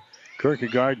 Cecilia.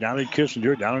 Kierkegaard down to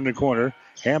Kissinger, down in the corner.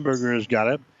 Hamburger has got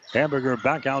it. Hamburger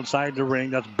back outside the ring.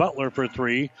 That's Butler for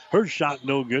 3. Her shot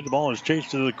no good. The ball is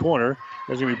chased to the corner.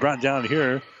 It's going to be brought down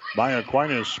here by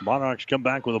Aquinas. Monarchs come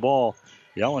back with the ball.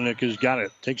 Jelinek has got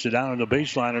it. Takes it down on the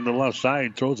baseline on the left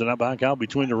side. Throws it back out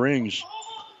between the rings.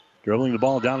 Dribbling the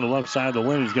ball down the left side of the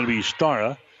lane is going to be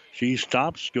Stara. She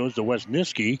stops, goes to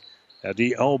Wisniewski at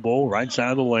the elbow, right side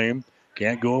of the lane.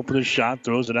 Can't go up with a shot.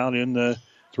 Throws it out in the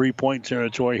three-point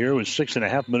territory here with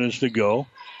 6.5 minutes to go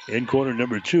in quarter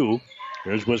number 2.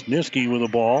 There's Wisniewski with the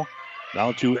ball.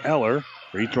 Now to Eller.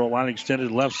 Free throw line extended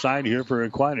left side here for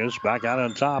Aquinas. Back out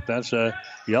on top. That's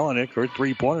Jelinek. Her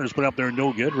three-pointers put up there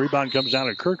no good. Rebound comes down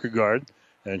to Kierkegaard.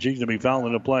 And she's going to be fouled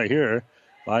into play here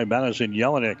by Madison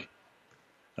Jelinek.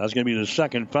 That's going to be the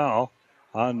second foul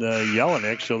on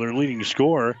Jelinek. So their leading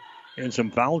scorer in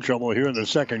some foul trouble here in the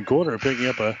second quarter. Picking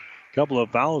up a couple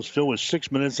of fouls still with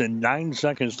 6 minutes and 9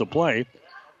 seconds to play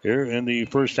here in the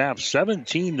first half.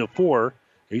 17-4.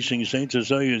 Hastings St.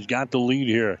 Cecilia's got the lead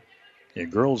here in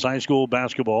girls high school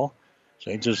basketball.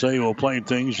 St. Cecilia will play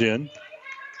things in.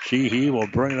 He will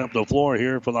bring it up the floor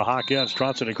here for the Hawkettes.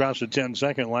 Trots it across the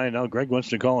 10-second line. Now Greg wants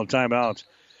to call a timeout.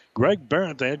 Greg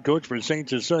Barrett, the head coach for St.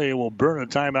 Cecilia, will burn a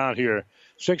timeout here.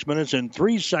 6 minutes and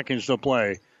 3 seconds to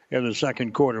play in the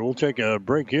second quarter. We'll take a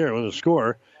break here with a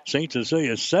score. St.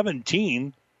 Cecilia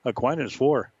 17, Aquinas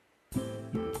 4.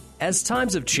 As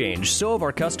times have changed, so have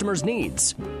our customers'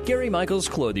 needs. Gary Michaels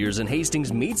Clothiers in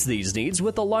Hastings meets these needs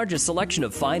with the largest selection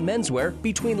of fine menswear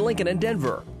between Lincoln and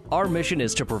Denver. Our mission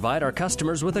is to provide our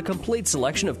customers with a complete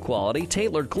selection of quality,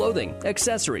 tailored clothing,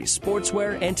 accessories,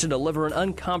 sportswear, and to deliver an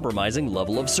uncompromising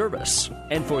level of service.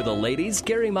 And for the ladies,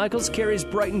 Gary Michaels carries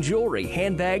Brighton jewelry,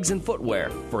 handbags, and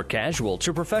footwear. For casual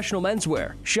to professional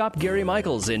menswear, shop Gary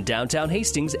Michaels in downtown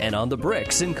Hastings and on the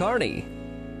Bricks in Kearney.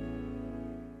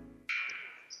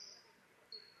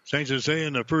 St. Cecilia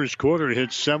in the first quarter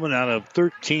hit 7 out of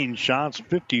 13 shots,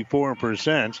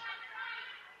 54%.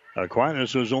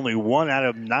 Aquinas was only 1 out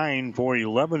of 9 for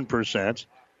 11%.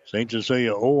 St.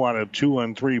 Cecilia 0 out of 2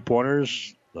 on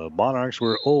three-pointers. The Monarchs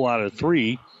were 0 out of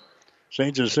 3.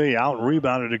 St. Cecilia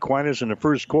out-rebounded Aquinas in the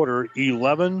first quarter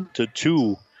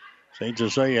 11-2. St.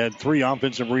 Cecilia had 3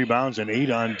 offensive rebounds and 8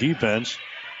 on defense.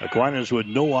 Aquinas with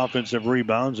no offensive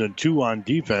rebounds and 2 on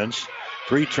defense.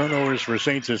 3 turnovers for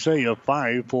St. Cecilia,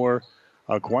 5 for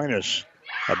Aquinas.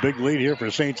 A big lead here for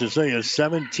St. Cecilia,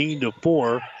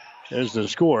 17-4 is the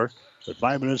score. With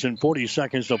 5 minutes and 40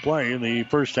 seconds to play in the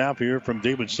first half here from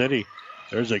David City.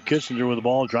 There's a Kissinger with the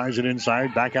ball, drives it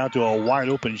inside, back out to a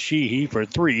wide-open Sheehy for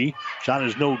 3. Shot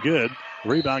is no good.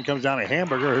 Rebound comes down to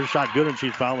Hamburger. Her shot good, and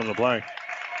she's fouled on the play.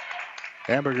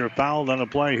 Hamburger fouled on the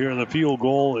play here. The field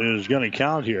goal is going to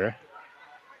count here.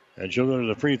 And she'll go to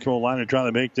the free throw line and try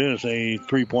to make this a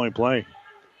 3-point play.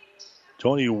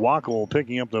 Tony Wackel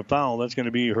picking up the foul. That's going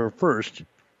to be her first.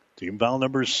 Team foul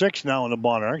number 6 now in the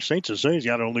Monarchs. St. Cecilia's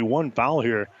got only 1 foul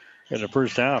here in the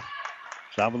first half.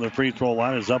 Stopping the free throw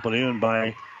line is up and in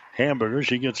by Hamburger.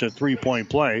 She gets a 3-point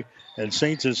play. And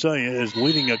St. Cecilia is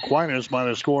leading Aquinas by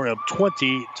the score of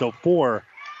 20-4.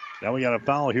 Now we got a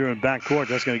foul here in backcourt.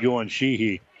 That's going to go on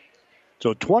Sheehy.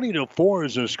 So 20-4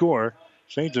 is the score.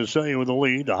 St. Cecilia with the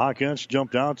lead. The Hawkettes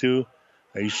jumped out to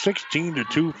a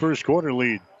 16-2 first quarter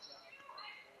lead.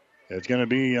 It's going to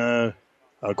be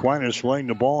Aquinas playing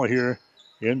the ball here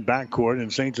in backcourt,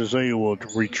 and St. Cecilia will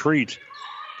retreat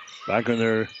back in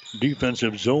their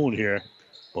defensive zone here.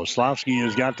 Boslavsky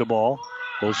has got the ball.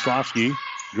 Boslavsky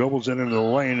dribbles it into the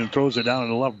lane and throws it down in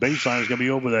the left baseline. It's going to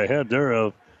be over the head there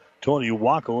of Tony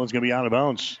Wackel. It's going to be out of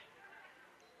bounds.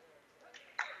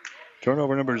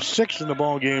 Turnover number 6 in the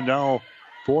ball game now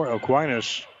for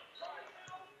Aquinas.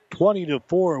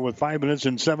 20-4 with 5 minutes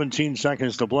and 17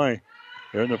 seconds to play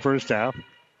here in the first half.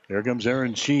 Here comes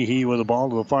Aaron Sheehy with the ball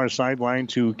to the far sideline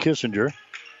to Kissinger.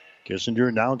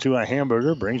 Kissinger down to a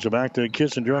Hamburger. Brings it back to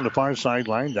Kissinger on the far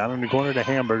sideline. Down in the corner to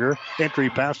Hamburger. Entry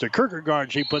pass to Kierkegaard.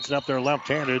 She puts it up there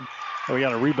left-handed. And we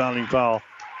got a rebounding foul.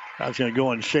 That's going to go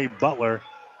on Shea Butler.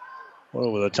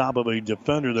 Over the top of a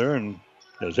defender there. And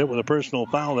is hit with a personal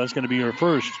foul. That's going to be her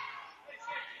first.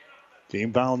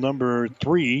 Team foul number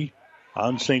 3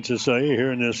 on St. Cecilia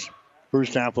here in this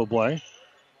first half of play.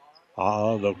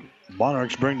 The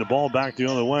Monarchs bring the ball back the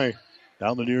other way.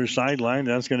 Down the near sideline,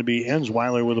 that's going to be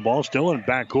Ensweiler with the ball. Still in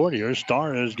backcourt here.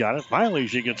 Starr has got it. Finally,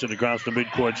 she gets it across the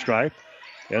midcourt stripe.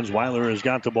 Ensweiler has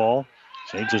got the ball.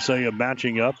 St. Cecilia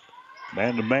matching up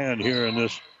man-to-man here in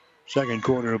this second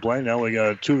quarter of play. Now we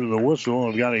got a 2 to the whistle,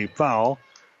 and we've got a foul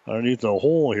underneath the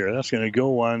hole here. That's going to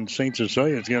go on St.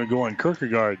 Cecilia. It's going to go on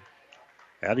Kierkegaard.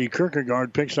 Addie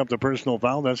Kierkegaard picks up the personal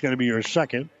foul. That's going to be her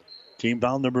second. Team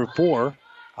foul number 4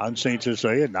 on St.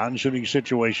 Cecilia. Non-shooting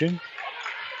situation.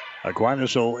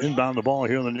 Aquinas will inbound the ball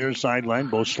here on the near sideline.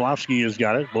 Boslavsky has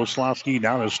got it. Boslavsky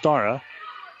down to Stara.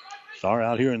 Stara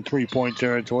out here in three-point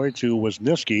territory to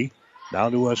Wisniewski.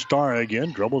 Down to Stara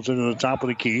again. Dribbles into the top of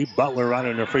the key. Butler right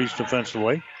in her face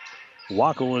defensively.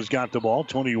 Wackel has got the ball.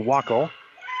 Tony Wackel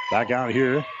back out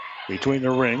here between the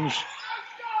rings.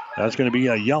 That's going to be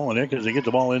a Jelinek as they get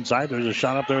the ball inside. There's a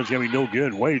shot up there. It's going to be no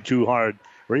good. Way too hard.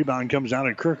 Rebound comes down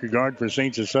to Kierkegaard for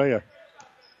St. Cecilia.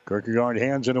 Kierkegaard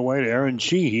hands it away to Aaron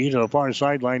Sheehy to the far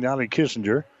sideline down to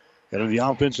Kissinger. Into the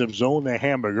offensive zone to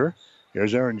Hamburger.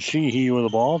 Here's Aaron Sheehy with the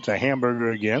ball to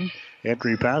Hamburger again.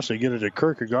 Entry pass. They get it to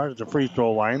Kierkegaard at the free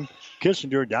throw line.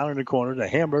 Kissinger down in the corner to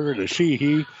Hamburger to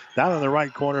Sheehy. Down in the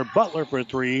right corner. Butler for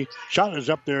 3. Shot is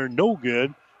up there. No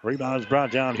good. Rebound is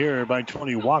brought down here by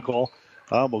Tony Wackel.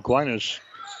 Aquinas.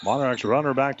 Monarchs run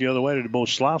her back the other way to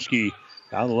Boslavsky.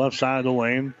 Down the left side of the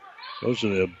lane. Goes to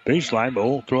the baseline, but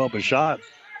won't throw up a shot.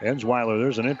 Ensweiler,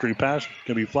 there's an entry pass.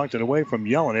 Can be flunked away from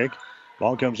Jelinek.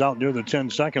 Ball comes out near the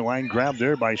 10-second line. Grabbed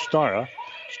there by Stara.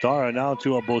 Stara now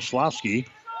to a Boslavsky.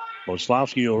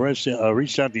 Boslavsky will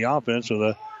reset the offense with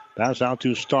a pass out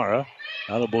to Stara.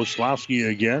 Now to Boslavsky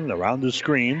again around the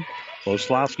screen.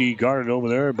 Boslavsky guarded over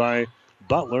there by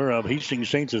Butler of Hastings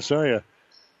St. Cecilia.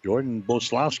 Jordan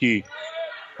Boslavsky.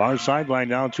 Far sideline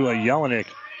down to a Jelinek.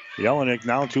 Jelinek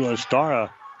now to a Stara.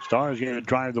 Stara's going to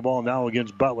drive the ball now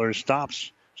against Butler.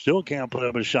 Stops. Still can't put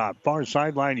up a shot. Far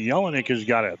sideline. Jelinek has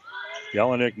got it.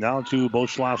 Jelinek now to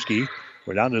Boslavsky.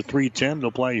 We're down to 3:10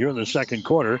 to play here in the second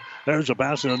quarter. There's a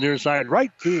pass on the near side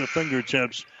right through the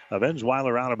fingertips of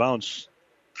Ensweiler out of bounds.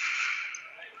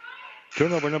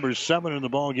 Turnover number 7 in the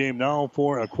ball game now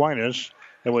for Aquinas.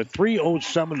 And with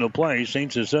 3:07 to play,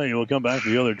 St. Cecilia will come back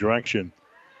the other direction.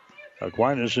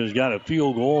 Aquinas has got a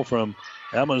field goal from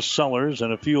Emma Sellers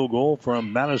and a field goal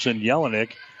from Madison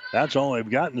Jelinek. That's all they've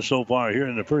gotten so far here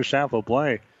in the first half of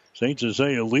play. St.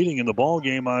 Cecilia leading in the ball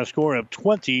game on a score of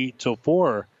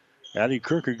 20-4. Addie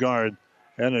Kierkegaard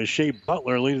and Shea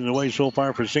Butler leading the way so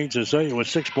far for St. Cecilia with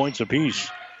 6 points apiece.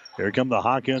 Here come the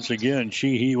Hawkins again.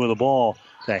 Sheehy with the ball.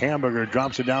 The Hamburger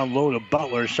drops it down low to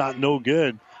Butler. Shot no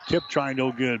good. Tip try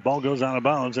no good. Ball goes out of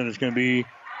bounds, and that's going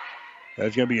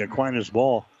to be Aquinas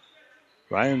ball.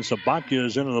 Ryan Sabatka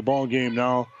is into the ball game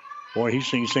now for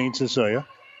Hastings St. Cecilia.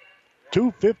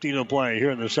 2:50 to play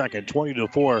here in the second.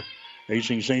 20-4.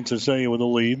 Hastings St. Cecilia with the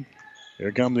lead.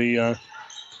 Here come the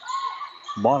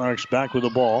Monarchs back with the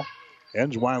ball.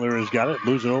 Ensweiler has got it.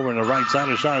 Moves it over on the right side.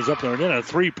 The shot is up there and in. A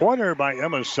three-pointer by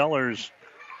Emma Sellers.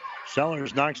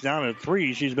 Sellers knocks down a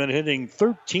 3. She's been hitting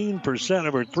 13%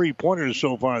 of her three-pointers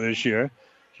so far this year.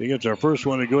 She gets her first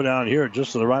one to go down here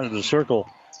just to the right of the circle.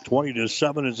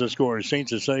 20-7 is the score. St.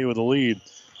 Cecilia with the lead.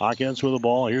 Hawkins with the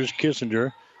ball. Here's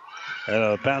Kissinger. And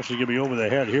a pass is going to be over the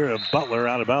head here of Butler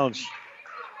out of bounds.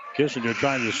 Kissinger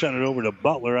trying to send it over to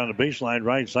Butler on the baseline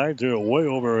right side. Threw it way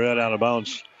over her head out of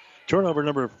bounds. Turnover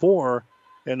number 4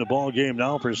 in the ball game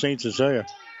now for St. Cecilia.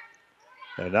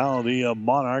 And now the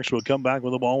Monarchs will come back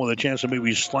with the ball with a chance to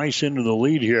maybe slice into the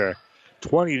lead here.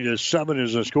 20-7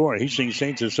 is the score. Hastings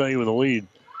St. Cecilia with the lead.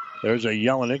 There's a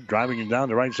Jelinek driving it down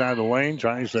the right side of the lane.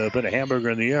 Tries to put a Hamburger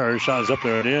in the air. Her shot is up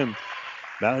there and in.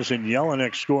 Madison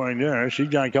Jelinek scoring there. She's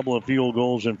got a couple of field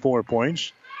goals and 4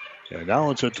 points. And now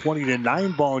it's a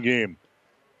 20-9 ball game.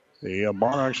 The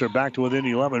Monarchs are back to within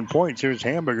 11 points. Here's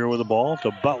Hamburger with the ball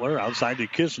to Butler. Outside to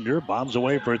Kissinger. Bombs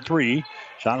away for 3.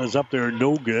 Shot is up there,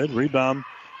 no good. Rebound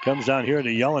comes down here to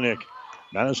Jelinek.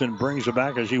 Madison brings it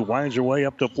back as she winds her way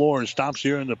up the floor and stops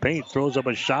here in the paint. Throws up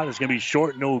a shot. It's going to be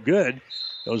short, no good.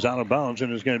 Goes out of bounds,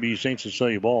 and it's going to be St.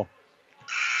 Cecilia ball.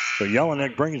 So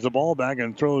Jelinek brings the ball back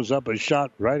and throws up a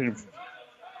shot right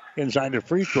inside the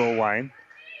free throw line.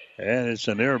 And it's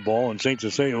an air ball, and St.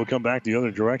 Cecilia will come back the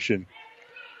other direction.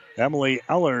 Emily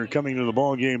Eller coming to the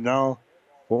ball game now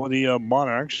for the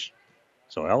Monarchs.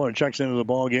 So Eller checks into the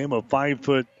ball game, a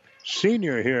 5-foot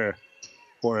senior here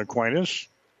for Aquinas.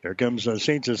 Here comes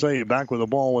St. Cecilia back with the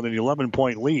ball with an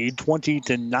 11-point lead.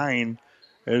 20-9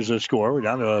 is the score. We're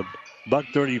down to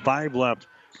 $1:35 left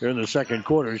here in the second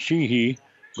quarter. Sheehy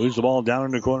moves the ball down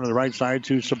in the corner of the right side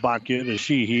to Sabatka to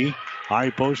Sheehy. High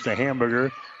post to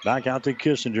Hamburger. Back out to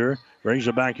Kissinger. Brings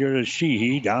it back here to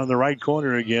Sheehy. Down in the right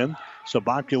corner again.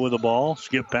 Sabatka with the ball.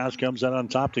 Skip pass comes out on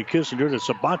top to Kissinger to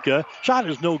Sabatka. Shot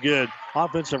is no good.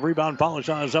 Offensive rebound. Follow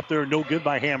shot is up there. No good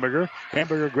by Hamburger.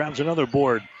 Hamburger grabs another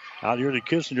board. Out here to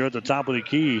Kissinger at the top of the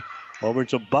key. Over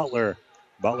to Butler.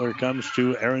 Butler comes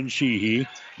to Aaron Sheehy.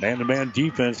 Man-to-man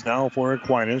defense now for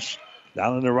Aquinas.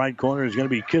 Down in the right corner is going to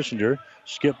be Kissinger.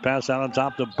 Skip pass out on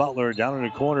top to Butler. Down in the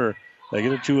corner. They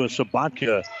get it to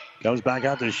Sabatka. Comes back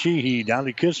out to Sheehy. Down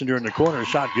to Kissinger in the corner.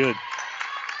 Shot good.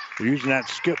 They're using that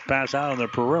skip pass out on the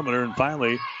perimeter. And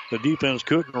finally, the defense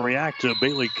couldn't react to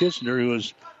Bailey Kissinger, who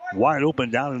was wide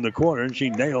open down in the corner. And she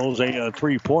nails a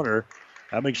three-pointer.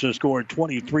 That makes the score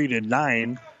 23-9.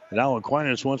 And now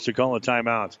Aquinas wants to call a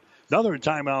timeout. Another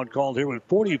timeout called here with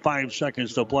 45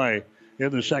 seconds to play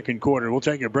in the second quarter. We'll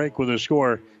take a break with a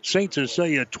score. St.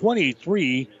 Cecilia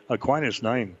 23, Aquinas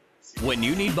 9. When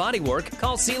you need body work,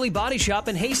 call Sealy Body Shop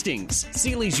in Hastings.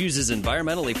 Sealy's uses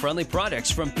environmentally friendly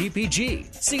products from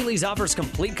PPG. Sealy's offers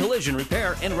complete collision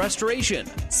repair and restoration.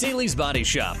 Sealy's Body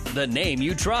Shop, the name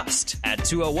you trust, at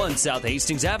 201 South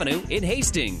Hastings Avenue in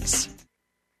Hastings.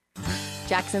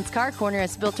 Jackson's Car Corner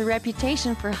has built a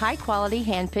reputation for high-quality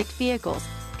hand-picked vehicles.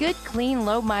 Good, clean,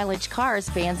 low-mileage cars,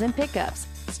 vans, and pickups.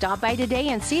 Stop by today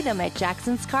and see them at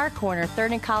Jackson's Car Corner,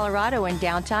 3rd and Colorado in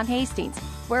downtown Hastings,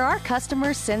 where our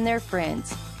customers send their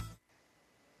friends.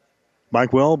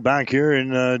 Mike Well back here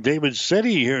in David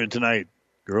City here tonight.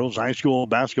 Girls high school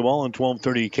basketball on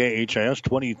 1230 KHIS,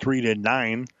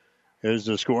 23-9 is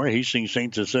the score. Hastings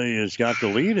St. Cecilia has got the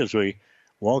lead as we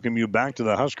welcome you back to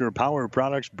the Husker Power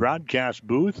Products broadcast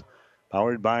booth,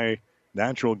 powered by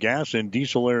natural gas and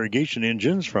diesel irrigation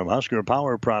engines from Husker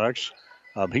Power Products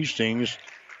of Hastings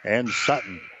and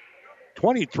Sutton.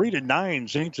 23-9,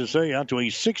 St. Cecilia out to a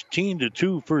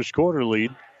 16-2 first quarter lead.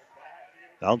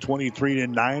 Now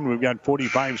 23-9. We've got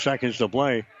 45 seconds to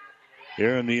play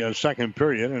here in the second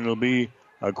period, and it'll be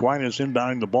Aquinas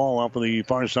inbounding the ball off of the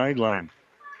far sideline.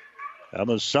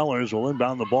 Emma Sellers will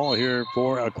inbound the ball here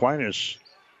for Aquinas.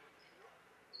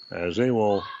 As they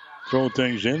will throw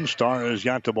things in. Starr has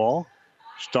got the ball.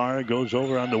 Starr goes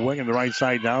over on the wing on the right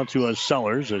side now to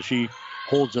Sellers as she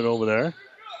holds it over there.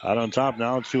 Out on top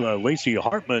now to Lacey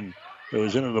Hartman, who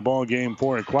is into the ball game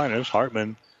for Aquinas.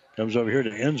 Hartman comes over here to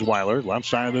Ensweiler, left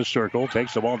side of the circle,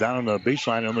 takes the ball down on the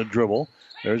baseline on the dribble.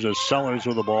 There's a Sellers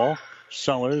with the ball.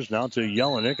 Sellers now to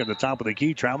Jelinek at the top of the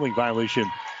key. Traveling violation.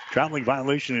 Traveling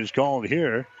violation is called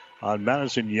here on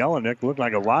Madison Jelinek. Looked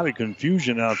like a lot of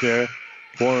confusion out there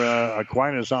for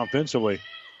Aquinas offensively.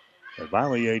 And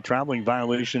finally, a traveling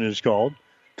violation is called.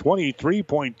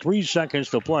 23.3 seconds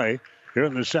to play here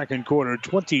in the second quarter.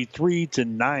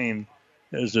 23-9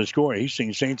 is the score.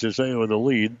 Hastings St. Cecilia with the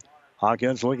lead.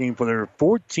 Hawkins looking for their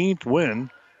 14th win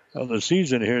of the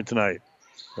season here tonight.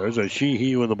 There's a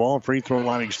Sheehy with the ball. Free throw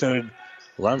line extended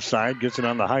left side. Gets it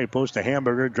on the high post to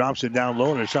Hamburger. Drops it down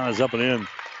low, and the shot is up and in.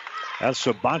 That's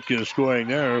Sabatka scoring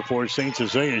there for St.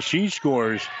 Cecilia. She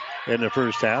scores in the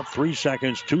first half. 3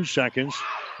 seconds, 2 seconds.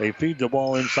 They feed the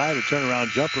ball inside. A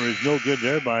turnaround jumper is no good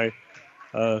there by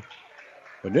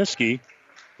Winiski.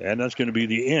 And that's going to be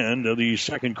the end of the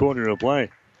second quarter of play.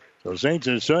 So St.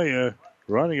 Cecilia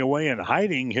running away and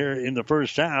hiding here in the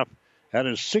first half. Had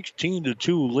a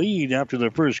 16-2 lead after the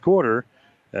first quarter.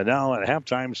 And now at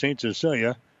halftime, St.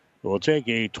 Cecilia will take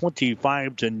a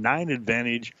 25-9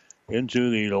 advantage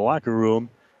into the locker room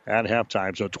at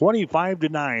halftime. So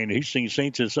 25-9, Hastings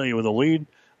St. Cecilia with a lead.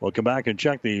 We'll come back and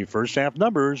check the first half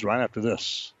numbers right after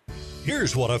this.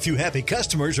 Here's what a few happy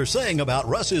customers are saying about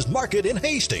Russ's Market in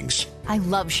Hastings. I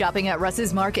love shopping at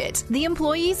Russ's Market. The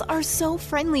employees are so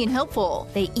friendly and helpful.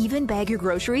 They even bag your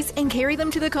groceries and carry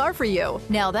them to the car for you.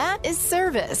 Now that is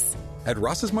service. At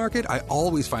Ross's Market, I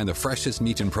always find the freshest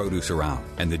meat and produce around,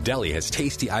 and the deli has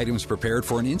tasty items prepared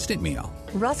for an instant meal.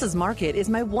 Russ's Market is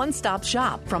my one-stop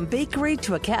shop, from bakery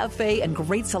to a cafe, and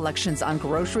great selections on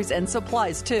groceries and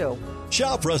supplies, too.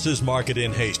 Shop Russ's Market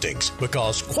in Hastings,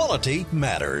 because quality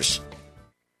matters.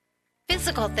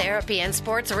 Physical Therapy and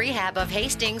Sports Rehab of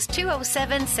Hastings,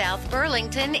 207 South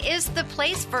Burlington, is the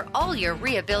place for all your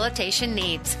rehabilitation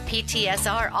needs.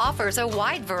 PTSR offers a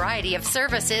wide variety of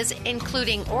services,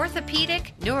 including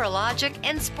orthopedic, neurologic,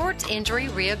 and sports injury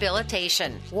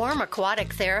rehabilitation. Warm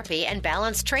aquatic therapy and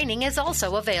balance training is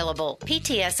also available.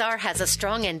 PTSR has a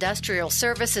strong industrial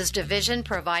services division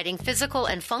providing physical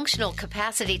and functional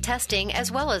capacity testing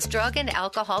as well as drug and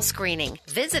alcohol screening.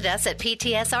 Visit us at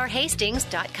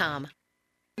ptsrhastings.com.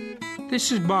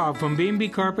 This is Bob from B&B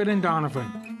Carpet and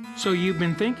Donovan. So you've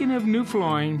been thinking of new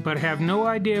flooring but have no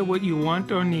idea what you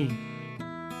want or need.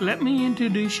 Let me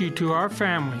introduce you to our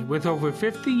family with over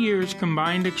 50 years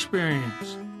combined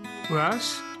experience.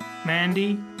 Russ,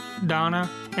 Mandy, Donna,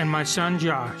 and my son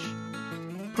Josh.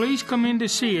 Please come in to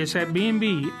see us at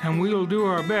B&B and we will do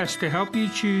our best to help you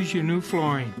choose your new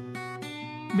flooring.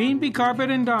 B&B Carpet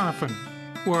and Donovan,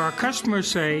 where our customers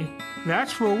say,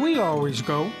 that's where we always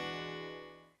go.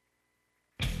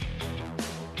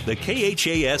 The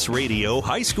KHAS Radio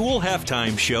High School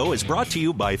Halftime Show is brought to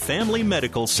you by Family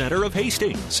Medical Center of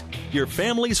Hastings, your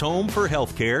family's home for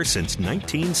healthcare since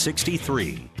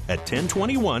 1963 at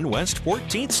 1021 West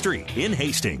 14th Street in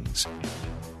Hastings.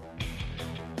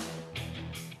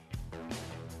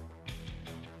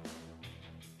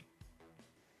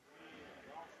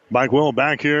 Mike Will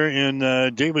back here in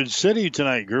David City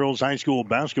tonight. Girls high school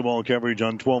basketball coverage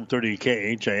on 1230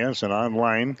 KHAS and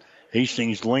online.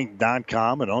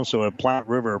 HastingsLink.com and also at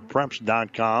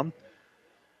PlatteRiverPreps.com.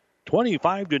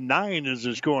 25-9 is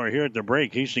the score here at the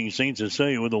break. Hastings St.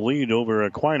 Cecilia with the lead over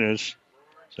Aquinas.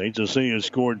 St. Cecilia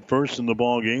scored first in the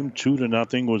ball game.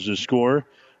 2-0 was the score.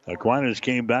 Aquinas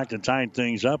came back to tie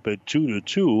things up at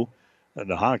 2-2. And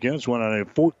the Hawkins went on a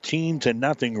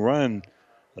 14-0 run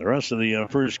the rest of the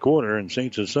first quarter. And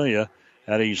St. Cecilia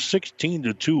had a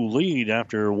 16-2 lead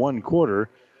after one quarter.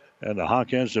 And the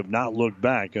Hawkins have not looked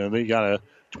back. They got a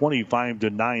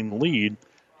 25-9 lead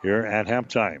here at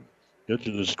halftime. Get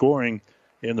to the scoring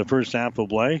in the first half of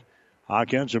play.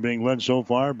 Hawkins are being led so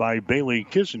far by Bailey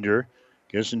Kissinger.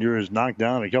 Kissinger has knocked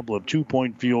down a couple of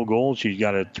 2-point field goals. She's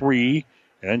got a 3,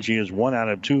 and she is 1 out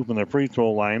of 2 from the free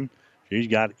throw line. She's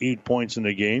got 8 points in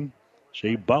the game.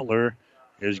 Shea Butler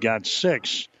has got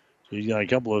 6. She's got a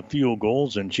couple of field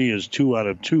goals, and she is 2 out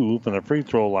of 2 from the free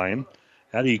throw line.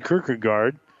 Addie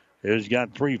Kierkegaard has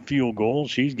got 3 field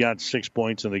goals. She's got 6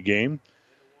 points in the game.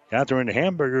 Catherine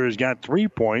Hamburger has got 3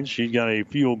 points. She's got a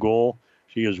field goal.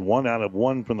 She is 1 out of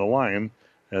 1 from the line.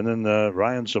 And then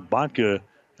Ryan Sabatka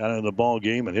out of the ball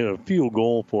game and hit a field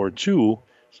goal for 2.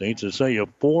 St. Cecilia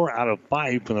 4 out of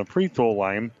 5 from the free throw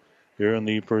line here in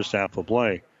the first half of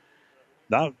play.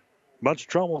 Now much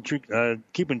trouble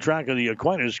keeping track of the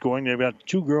Aquinas scoring. They've got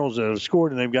 2 girls that have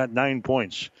scored, and they've got 9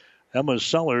 points. Emma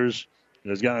Sellers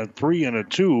has got a 3 and a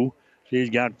 2. She's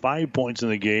got 5 points in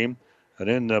the game. And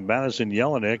then Madison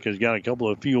Jelinek has got a couple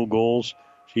of field goals.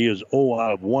 She is 0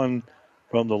 out of 1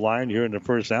 from the line here in the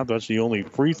first half. That's the only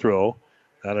free throw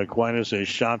that Aquinas has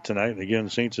shot tonight. And again,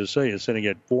 St. Cecilia is sitting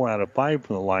at 4 out of 5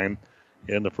 from the line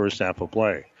in the first half of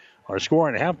play. Our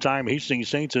score at halftime, Hastings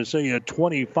St. Cecilia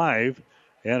 25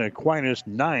 and Aquinas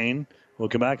 9. We'll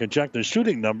come back and check the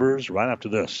shooting numbers right after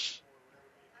this.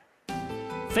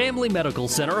 Family Medical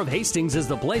Center of Hastings is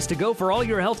the place to go for all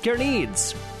your healthcare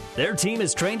needs. Their team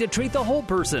is trained to treat the whole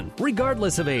person,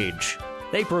 regardless of age.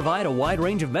 They provide a wide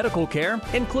range of medical care,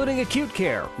 including acute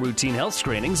care, routine health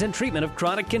screenings, and treatment of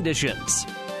chronic conditions.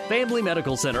 Family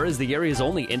Medical Center is the area's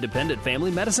only independent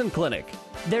family medicine clinic.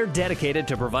 They're dedicated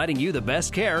to providing you the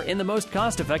best care in the most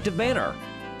cost-effective manner.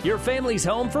 Your family's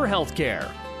home for health care.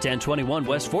 1021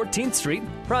 West 14th Street,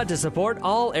 proud to support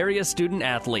all area student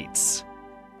athletes.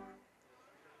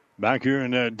 Back here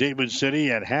in David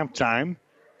City at halftime,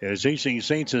 as Hastings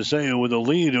St. Cecilia with a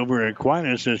lead over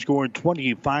Aquinas has scored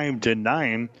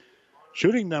 25-9.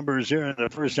 Shooting numbers here in the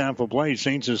first half of play.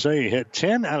 St. Cecilia hit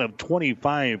 10 out of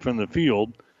 25 from the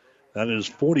field. That is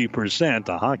 40%.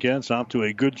 The Hawkettes off to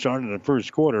a good start in the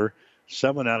first quarter.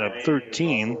 7 out of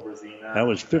 13. That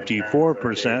was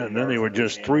 54%. And then they were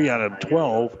just 3 out of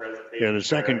 12 in the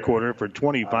second quarter for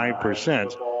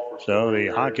 25%. So the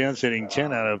Hawkettes hitting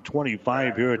 10 out of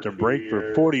 25 here at the break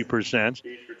for 40%.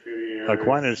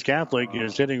 Aquinas Catholic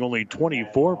is hitting only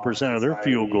 24% of their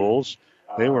field goals.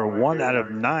 They were 1 out of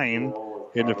 9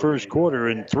 in the first quarter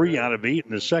and 3 out of 8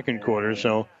 in the second quarter.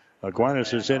 So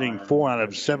Aquinas is hitting 4 out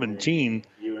of 17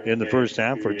 in the first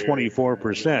half for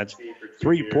 24%.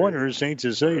 3-pointers, St.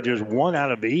 Cecilia just 1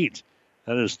 out of 8.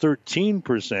 That is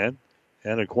 13%.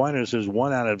 And Aquinas is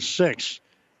 1 out of 6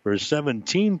 for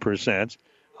 17%.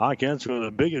 Hawkins with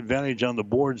a big advantage on the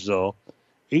boards, though.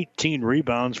 18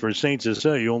 rebounds for St.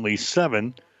 Cecilia, only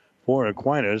 7 for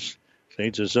Aquinas.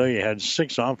 St. Cecilia had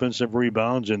 6 offensive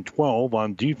rebounds and 12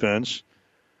 on defense.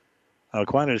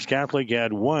 Aquinas Catholic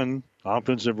had 1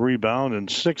 offensive rebound and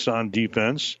 6 on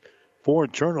defense. 4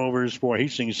 turnovers for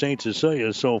Hastings St.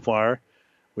 Cecilia so far.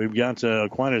 We've got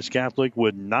Aquinas Catholic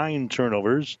with 9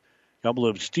 turnovers. A couple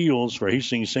of steals for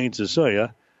Hastings St.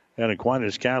 Cecilia. And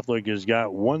Aquinas Catholic has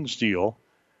got 1 steal.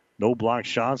 No block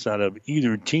shots out of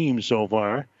either team so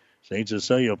far. St.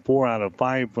 Cecilia 4 out of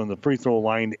 5 from the free throw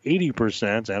line,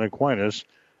 80%. And Aquinas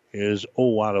is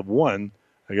 0 out of 1.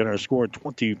 Again, our score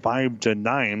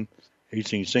 25-9.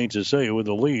 Hastings St. Cecilia with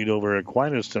the lead over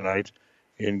Aquinas tonight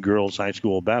in girls high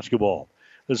school basketball.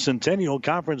 The Centennial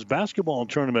Conference basketball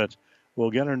tournament will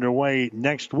get underway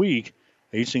next week.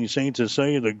 Hastings St.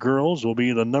 Cecilia, the girls, will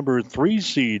be the number 3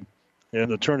 seed in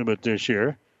the tournament this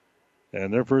year.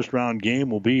 And their first round game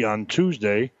will be on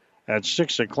Tuesday at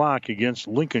 6 o'clock against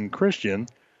Lincoln Christian.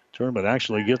 Tournament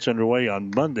actually gets underway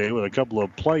on Monday with a couple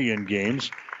of play-in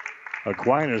games.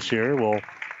 Aquinas here will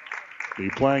be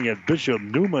playing at Bishop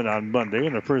Neumann on Monday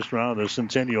in the first round of the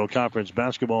Centennial Conference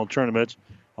basketball tournament.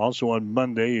 Also on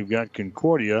Monday, you've got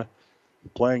Concordia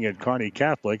playing at Kearney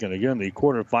Catholic. And again, the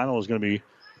quarterfinal is going to be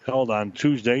held on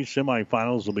Tuesday.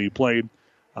 Semifinals will be played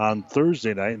on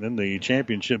Thursday night. And then the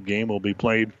championship game will be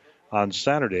played on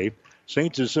Saturday.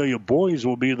 St. Cecilia boys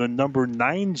will be the number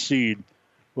 9 seed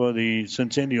for the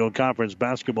Centennial Conference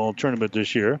basketball tournament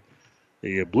this year.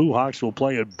 The Blue Hawks will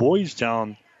play at Boys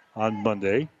Town on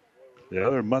Monday. The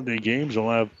other Monday games will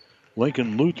have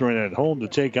Lincoln Lutheran at home to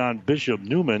take on Bishop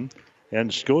Neumann,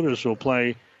 and Scotus will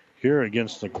play here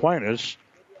against Aquinas.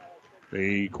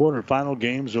 The quarterfinal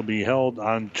games will be held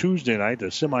on Tuesday night, the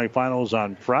semifinals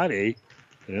on Friday,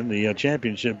 and the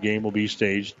championship game will be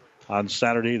staged on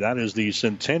Saturday. That is the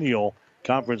Centennial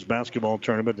Conference basketball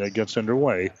tournament that gets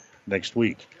underway next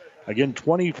week. Again,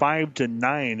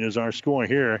 25-9 is our score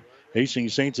here.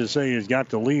 Hastings St. Cecilia has got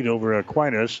the lead over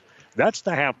Aquinas. That's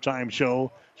the halftime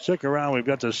show. Stick around. We've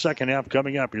got the second half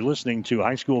coming up. You're listening to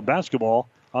high school basketball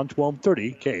on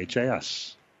 1230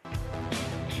 KHAS.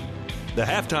 The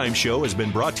halftime show has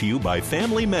been brought to you by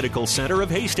Family Medical Center of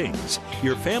Hastings,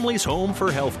 your family's home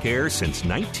for health care since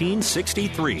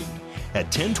 1963. At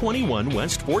 1021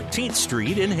 West 14th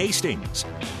Street in Hastings.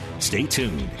 Stay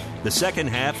tuned. The second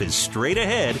half is straight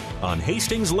ahead on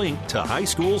Hastings' link to high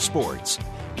school sports.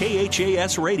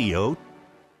 KHAS Radio.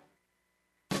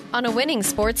 On a winning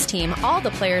sports team, all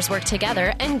the players work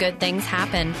together and good things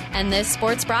happen. And this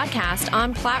sports broadcast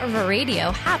on Platte River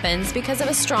Radio happens because of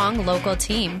a strong local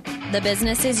team. The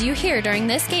businesses you hear during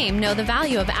this game know the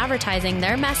value of advertising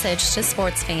their message to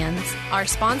sports fans. Our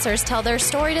sponsors tell their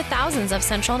story to thousands of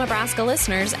Central Nebraska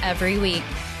listeners every week.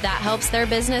 That helps their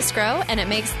business grow, and it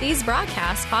makes these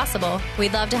broadcasts possible.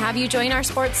 We'd love to have you join our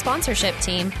sports sponsorship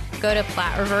team. Go to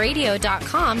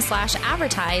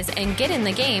PlatteRiverRadio.com/advertise and get in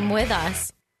the game with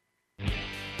us.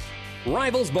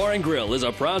 Rivals Bar and Grill is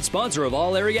a proud sponsor of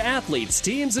all area athletes,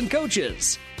 teams, and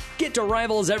coaches. Get to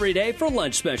Rivals every day for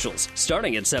lunch specials,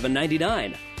 starting at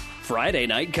 $7.99. Friday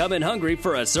night, come in hungry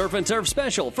for a surf and turf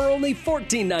special for only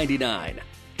 $14.99.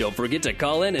 Don't forget to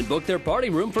call in and book their party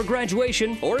room for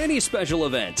graduation or any special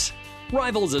event.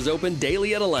 Rivals is open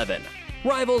daily at 11.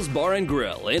 Rivals Bar and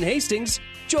Grill in Hastings.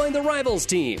 Join the Rivals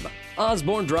team.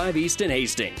 Osborne Drive East in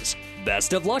Hastings.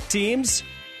 Best of luck, teams.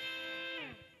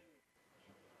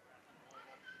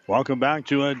 Welcome back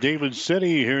to David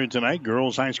City here tonight.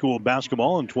 Girls High School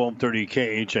basketball on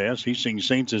 1230 KHAS. Hastings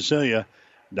St. Cecilia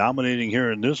dominating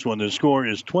here in this one. The score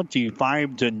is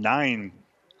 25-9.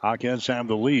 Hawkins have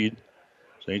the lead.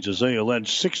 St. Cecilia led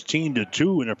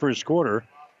 16-2 in the first quarter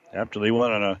after they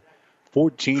went on a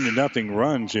 14-0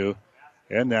 run to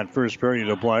end that first period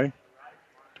of play.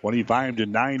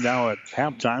 25-9 now at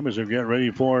halftime as they get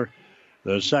ready for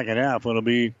the second half. It'll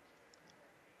be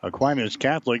Aquinas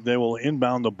Catholic. They will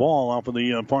inbound the ball off of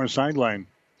the far sideline.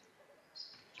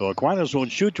 So Aquinas will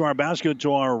shoot to our basket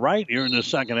to our right here in the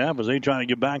second half as they try to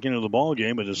get back into the ball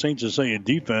game. But the St. Cecilia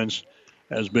defense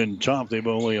has been tough. They've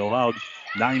only allowed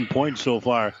 9 points so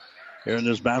far here in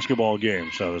this basketball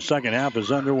game. So the second half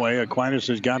is underway. Aquinas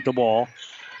has got the ball.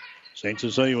 St.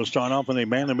 Cecilia will start off with a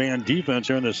man-to-man defense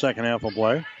here in the second half of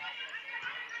play.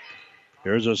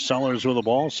 Here's a Sellers with the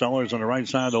ball. Sellers on the right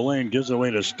side of the lane gives it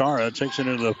away to Stara. Takes it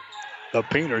into the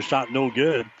paint. Her shot no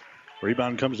good.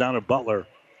 Rebound comes down to Butler.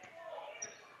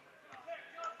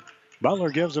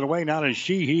 Butler gives it away now to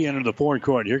Sheehy into the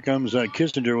forecourt. Here comes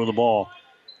Kissinger with the ball.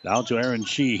 Now to Aaron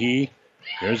Sheehy.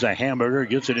 Here's a Hamburger.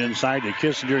 Gets it inside to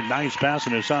Kissinger. Nice pass,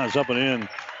 and the shot is up and in.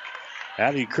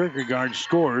 Addie Kierkegaard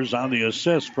scores on the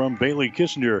assist from Bailey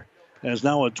Kissinger. And it's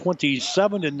now a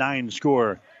 27-9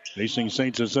 score. Hastings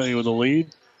St. Cecilia with the lead.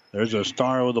 There's a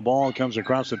Star with the ball. Comes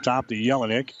across the top to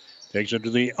Jelinek. Takes it to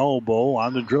the elbow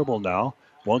on the dribble now.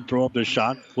 Won't throw up the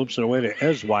shot. Flips it away to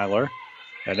Esweiler.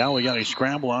 And now we got a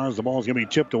scramble on as the ball is going to be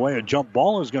tipped away. A jump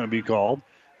ball is going to be called.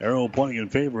 Arrow pointing in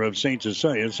favor of St.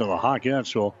 Cecilia. So the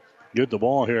Hawkettes will get the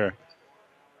ball here.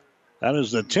 That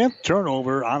is the 10th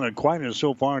turnover on Aquinas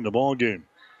so far in the ball game.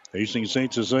 Hastings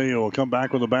St. Cecilia will come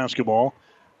back with the basketball,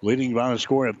 leading by a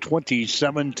score of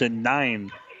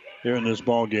 27-9 here in this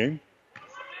ball game.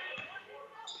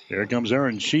 Here comes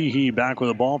Aaron Sheehy back with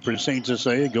the ball for St.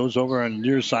 Cecilia. Goes over on the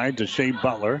near side to Shea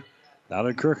Butler. Now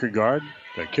to Kierkegaard,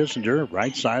 to Kissinger,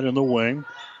 right side in the wing.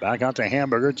 Back out to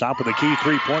Hamburger, top of the key,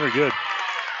 three-pointer, good.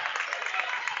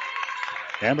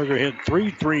 Hamburger hit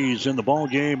 3 threes in the ball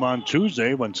game on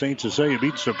Tuesday when St. Cecilia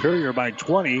beat Superior by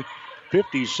 20,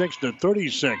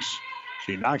 56-36.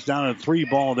 She knocks down a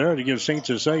 3-ball there to give St.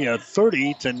 Cecilia a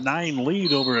 30-9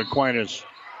 lead over Aquinas.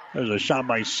 There's a shot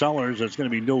by Sellers that's going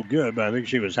to be no good, but I think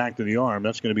she was hacked in the arm.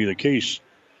 That's going to be the case.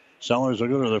 Sellers will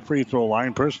go to the free throw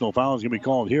line. Personal foul is going to be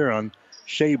called here on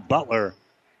Shea Butler.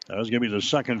 That was going to be the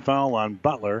second foul on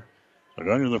Butler. So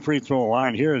going to the free throw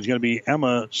line here is going to be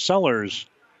Emma Sellers.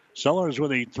 Sellers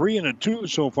with a 3 and a 2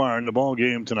 so far in the ball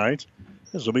game tonight.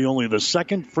 This will be only the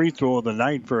second free throw of the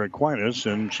night for Aquinas,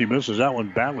 and she misses that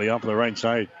one badly off the right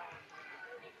side.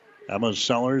 Emma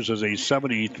Sellers is a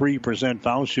 73%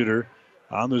 foul shooter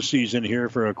on the season here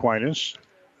for Aquinas.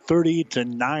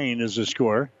 30-9 is the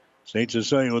score. St.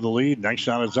 Cecilia with the lead. Next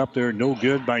shot is up there. No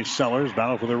good by Sellers.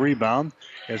 Battle for the rebound.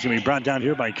 It's going to be brought down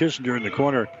here by Kissinger in the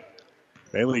corner.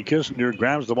 Bailey Kissinger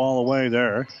grabs the ball away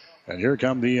there. And here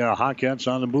come the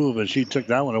Hawkettes on the move as she took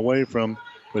that one away from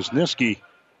Wisniewski.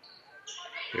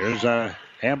 Here's a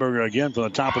Hamburger again from the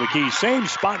top of the key. Same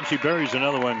spot, and she buries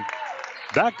another one.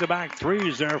 Back-to-back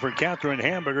threes there for Catherine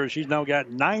Hamburger. She's now got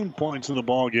 9 points in the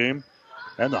ball game.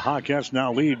 And the Hawkettes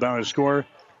now lead by a score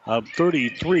of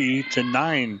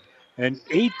 33-9. An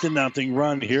 8-0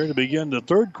 run here to begin the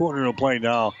third quarter of play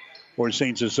now for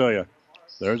St. Cecilia.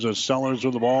 There's a Sellers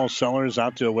with the ball. Sellers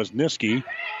out to Wisniewski.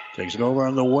 Takes it over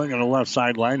on the wing on the left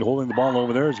sideline. Holding the ball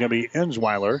over there is going to be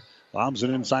Ensweiler. Bombs it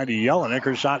inside to Jelinek.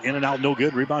 Her shot in and out, no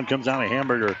good. Rebound comes down to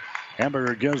Hamburger.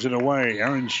 Hamburger gives it away.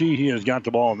 Aaron Sheehy has got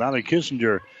the ball. Now to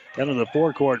Kissinger. Into the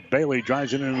forecourt. Bailey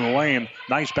drives it into the lane.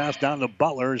 Nice pass down to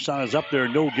Butler. Her shot is up there,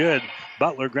 no good.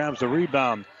 Butler grabs the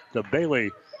rebound to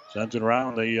Bailey. Sends it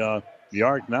around the the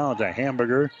arc now to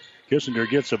Hamburger. Kissinger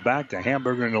gets it back to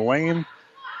Hamburger in the lane.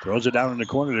 Throws it down in the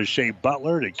corner to Shea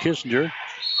Butler to Kissinger.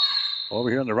 Over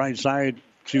here on the right side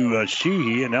to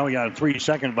Sheehy. And now we got a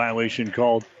 3-second violation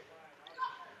called.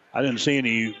 I didn't see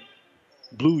any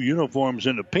blue uniforms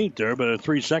in the paint there, but a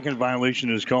 3-second violation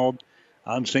is called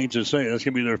on St. Cecilia. That's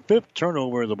going to be their 5th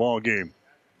turnover of the ball game.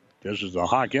 This is the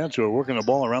Hawkettes who are working the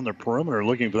ball around the perimeter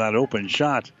looking for that open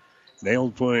shot.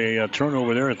 Nailed for a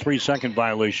turnover there, a 3-second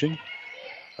violation.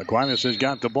 Aquinas has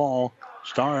got the ball.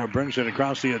 Starr brings it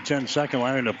across the 10-second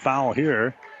line, and a foul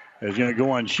here is going to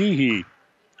go on Sheehy.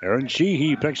 Aaron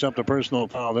Sheehy picks up the personal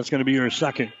foul. That's going to be her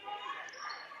second.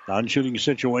 Non-shooting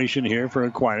situation here for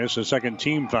Aquinas. A second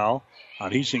team foul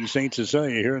on Hastings St.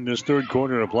 Cecilia here in this third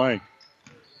quarter of play.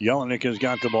 Jelinek has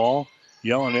got the ball.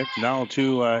 Jelinek now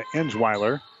to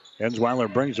Ensweiler.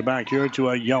 Ensweiler brings it back here to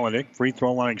Jelinek. Free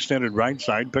throw line extended right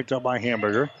side. Picked up by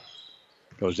Hamburger.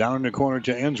 Goes down in the corner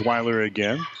to Ensweiler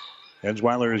again.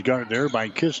 Ensweiler is guarded there by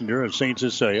Kissinger of St.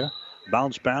 Cecilia.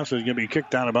 Bounce pass is going to be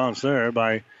kicked out of bounds there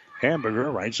by Hamburger.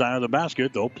 Right side of the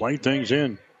basket. They'll play things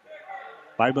in.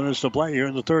 5 minutes to play here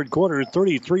in the third quarter.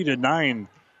 33-9.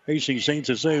 Hastings St.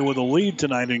 Cecilia with a lead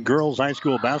tonight in girls high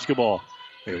school basketball.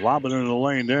 They lob it into the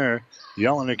lane there.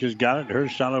 Jelinek has got it. Her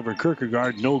shot over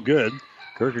Kierkegaard, no good.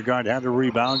 Kierkegaard had to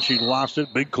rebound. She lost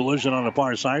it. Big collision on the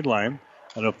far sideline.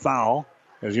 And a foul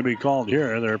is going to be called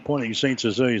here. They're pointing St.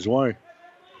 Cecilia's way.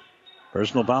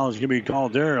 Personal foul is going to be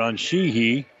called there on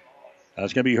Sheehy.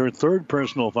 That's going to be her third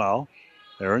personal foul.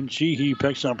 Aaron Sheehy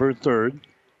picks up her third.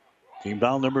 Team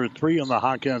foul number 3 on the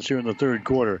Hawkins here in the third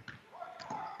quarter.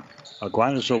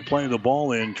 Aquinas will play the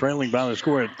ball in, trailing by the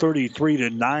score at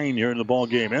 33-9 here in the ball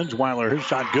game. Ensweiler, his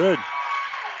shot good.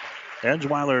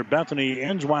 Bethany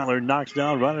Ensweiler knocks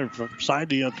down running from side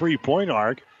the 3-point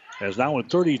arc. As now a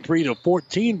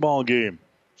 33-14 ball game.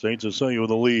 St. Cecilia with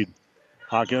the lead.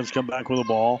 Hawkins come back with the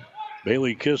ball.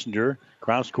 Bailey Kissinger,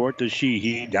 cross court to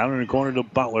Sheehy. Down in the corner to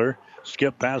Butler.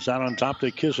 Skip pass out on top to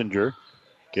Kissinger.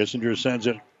 Kissinger sends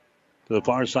it to the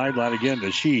far sideline again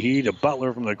to Sheehy. To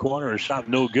Butler from the corner. A shot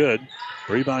no good.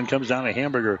 Rebound comes down to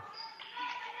Hamburger.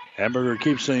 Hamburger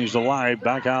keeps things alive.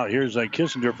 Back out. Here's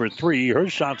Kissinger for 3. Her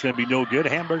shot's going to be no good.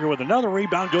 Hamburger with another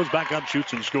rebound. Goes back up,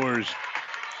 shoots and scores.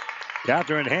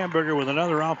 Catherine Hamburger with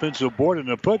another offensive board and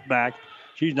a putback.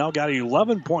 She's now got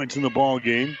 11 points in the ball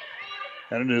game.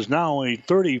 And it is now a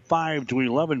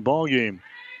 35-11 ball game.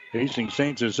 Hastings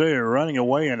St. Cecilia running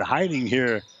away and hiding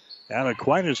here at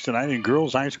Aquinas tonight in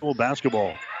girls high school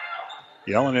basketball.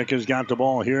 Jelinek has got the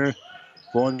ball here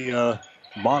for the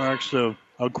Monarchs of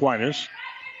Aquinas.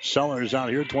 Sellers out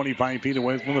here 25 feet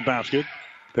away from the basket.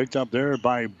 Picked up there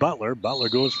by Butler. Butler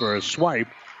goes for a swipe.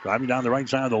 Driving down the right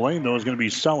side of the lane, though, is going to be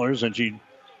Sellers, and she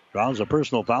draws a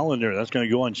personal foul in there. That's going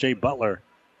to go on Shea Butler.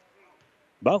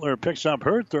 Butler picks up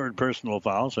her third personal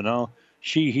foul, so now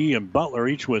Sheehy and Butler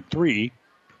each with 3.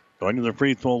 Going to the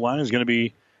free throw line is going to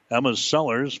be Emma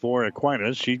Sellers for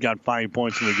Aquinas. She's got 5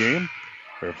 points in the game.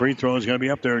 Her free throw is going to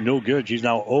be up there, no good. She's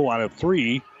now 0 out of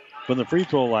 3 from the free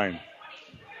throw line.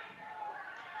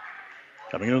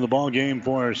 Coming into the ball game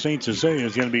for St. Cecilia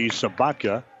is going to be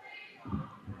Sabatka.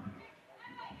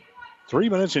 3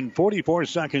 minutes and 44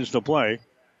 seconds to play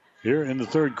here in the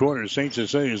third quarter. St.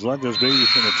 Cecilia has led this baby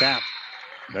from the tap.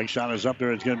 Next shot is up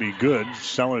there. It's going to be good.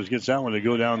 Sellers gets that one to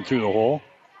go down through the hole.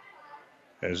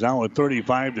 It's now a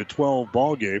 35-12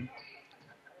 ball game.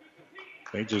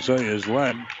 St. Cecilia is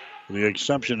led, with the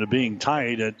exception of being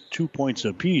tied at 2 points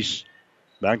apiece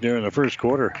back there in the first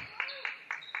quarter.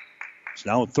 It's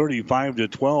now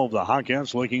 35-12. The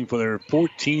Hawkins looking for their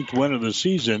 14th win of the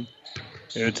season.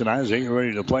 And tonight as they get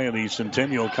ready to play in the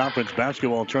Centennial Conference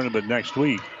Basketball Tournament next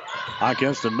week.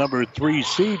 Hawkins, the number 3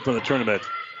 seed for the tournament.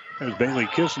 There's Bailey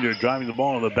Kissinger driving the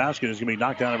ball to the basket. It's going to be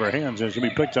knocked out of her hands. It's going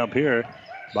to be picked up here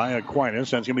by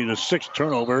Aquinas. That's going to be the 6th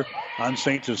turnover on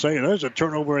St. Cecilia. There's a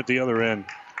turnover at the other end.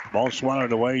 Ball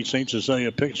swatted away. St.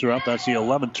 Cecilia picks her up. That's the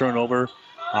 11th turnover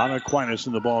on Aquinas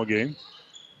in the ball game.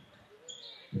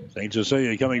 St.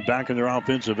 Cecilia coming back in their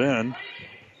offensive end.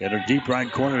 In her deep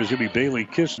right corner is going to be Bailey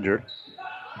Kissinger.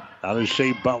 Now there's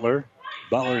Shea Butler.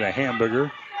 Butler to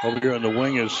Hamburger. Over here on the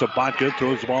wing is Sabatka.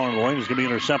 Throws the ball in the lane. It's going to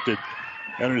be intercepted.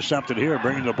 Intercepted here.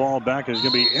 Bringing the ball back is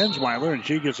going to be Ensweiler. And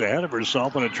she gets ahead of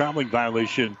herself. And a traveling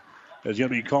violation is going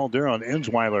to be called there on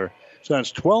Ensweiler. So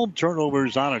that's 12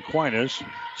 turnovers on Aquinas.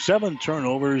 7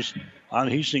 turnovers on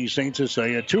Hastings St.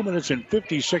 Cecilia. 2 minutes and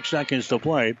 56 seconds to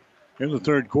play in the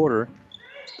third quarter.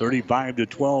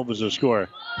 35-12 is the score.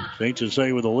 St.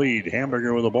 Cecilia with the lead.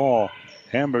 Hamburger with the ball.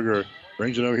 Hamburger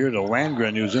brings it over here to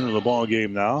Landgren, who's into the ball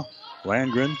game now.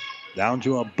 Landgren down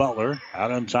to a Butler.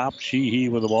 Out on top, Sheehy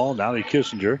with the ball. Now to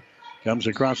Kissinger. Comes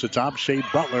across the top. Shea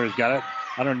Butler has got it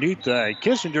underneath.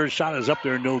 Kissinger's shot is up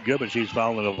there, no good, but she's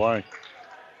fouled in the play.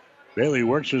 Bailey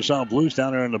works herself loose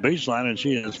down there on the baseline, and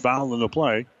she is fouled in the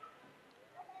play.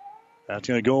 That's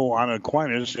going to go on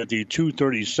Aquinas at the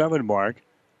 2:37 mark.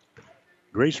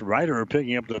 Grace Ryder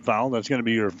picking up the foul. That's going to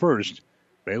be her first.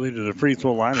 Bailey to the free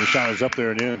throw line. Her shot is up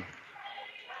there and in.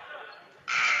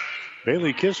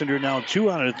 Bailey Kissinger now 2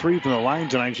 out of 3 from the line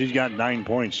tonight. She's got 9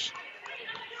 points.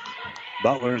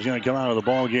 Butler is going to come out of the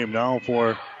ball game now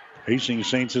for Hastings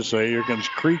St. Cecilia. Here comes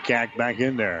Kreekak back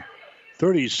in there.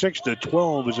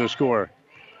 36-12 is the score.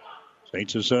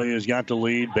 St. Cecilia's got the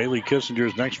lead. Bailey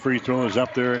Kissinger's next free throw is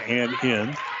up there and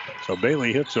in. So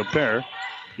Bailey hits a pair.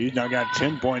 He's now got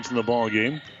 10 points in the ball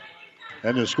game.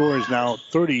 And the score is now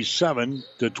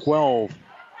 37-12.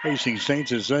 Hastings St.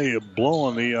 Cecilia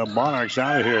blowing the Monarchs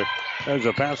out of here. There's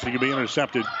a pass that can be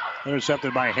intercepted.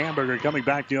 Intercepted by Hamburger coming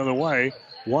back the other way.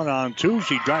 1-on-2.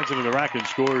 She drives into the rack and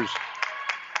scores.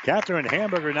 Catherine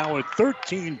Hamburger now with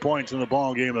 13 points in the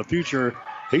ball game. A future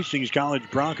Hastings College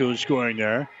Broncos scoring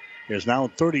there is now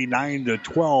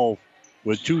 39-12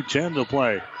 with 2:10 to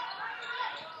play.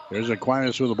 There's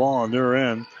Aquinas with the ball on their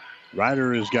end.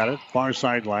 Ryder has got it, far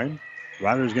sideline.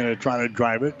 Ryder's going to try to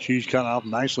drive it. She's cut off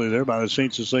nicely there by the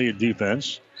St. Cecilia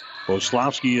defense.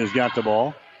 Boslavsky has got the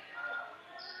ball.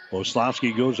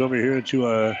 Boslavsky goes over here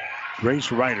to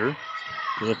Grace Ryder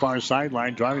to the far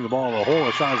sideline, driving the ball in the hole.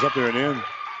 The shot is up there and in.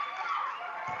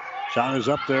 Shot is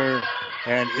up there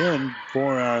and in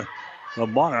for the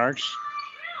Monarchs.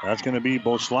 That's going to be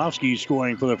Boslavsky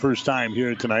scoring for the first time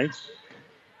here tonight.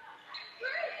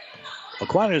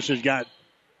 Aquinas has got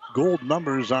gold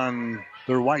numbers on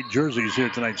their white jerseys here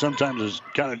tonight. Sometimes it's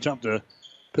kind of tough to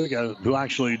pick out who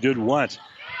actually did what.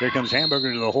 Here comes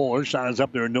Hamburger to the hole. Her shot is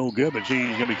up there, no good, but she's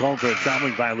going to be called for a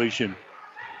traveling violation.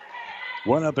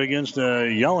 One up against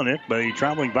Jelinek, but a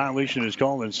traveling violation is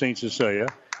called in St. Cecilia.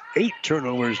 8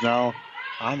 turnovers now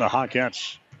on the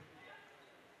Hawkettes.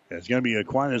 It's going to be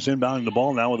Aquinas inbounding the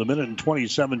ball now with 1 minute and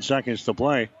 27 seconds to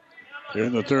play. Here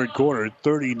in the third quarter,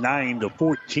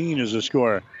 39-14 is the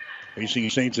score.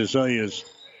 Hastings St. Cecilia's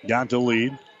got the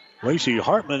lead. Lacey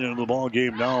Hartman into the ball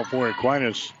game now for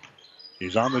Aquinas.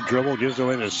 He's on the dribble, gives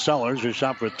away to Sellers. Her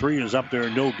shot for 3 is up there,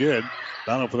 no good.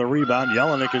 Down for the rebound.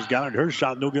 Jelinek has got it. Her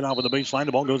shot no good off of the baseline.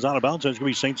 The ball goes out of bounds. It's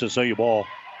going to be St. Cecilia ball.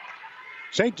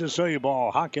 St. Cecilia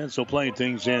ball. Hawkins will play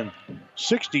things in.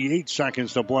 68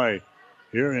 seconds to play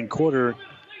here in quarter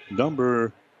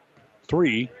number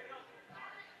 3.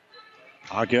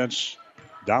 Hawkins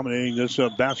dominating this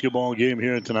basketball game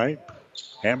here tonight.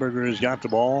 Hamburger has got the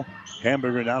ball.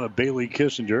 Hamburger now to Bailey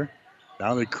Kissinger.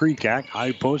 Now to Kreekak.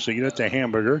 High post. They get it to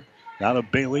Hamburger. Now to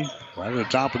Bailey. Right at the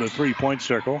top of the three-point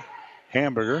circle.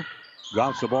 Hamburger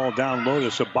drops the ball down low to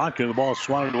Sabatka. The ball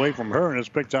swatted away from her, and it's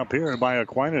picked up here by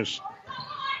Aquinas.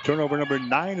 Turnover number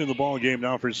 9 in the ball game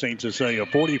now for St. Cecilia.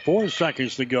 44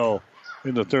 seconds to go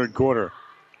in the third quarter.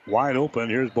 Wide open.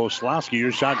 Here's Boslavsky.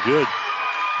 Your shot good.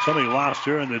 Somebody lost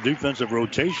her in the defensive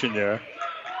rotation there.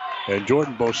 And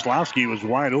Jordan Boslavsky was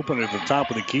wide open at the top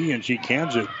of the key, and she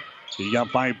cans it. She got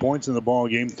 5 points in the ball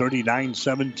game,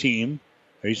 39-17.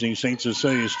 Hastings St.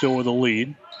 Cecilia is still with the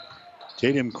lead.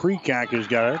 Tatum Kreekak has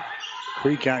got it.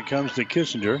 Kreekak comes to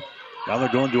Kissinger. Now they're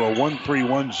going to a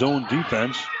 1-3-1 zone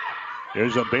defense.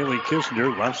 Here's a Bailey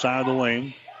Kissinger, left side of the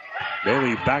lane.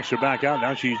 Bailey backs her back out.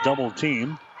 Now she's double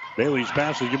teamed. Bailey's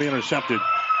pass is going to be intercepted.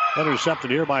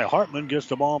 Intercepted here by Hartman. Gets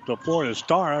the ball up the floor to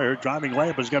Starr. Her driving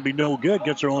layup is going to be no good.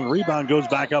 Gets her own rebound. Goes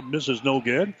back up. Misses no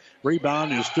good.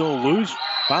 Rebound is still loose.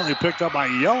 Finally picked up by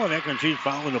Jelinek, and she's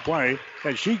fouling the play.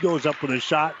 And she goes up with a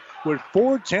shot with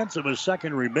 0.4 of a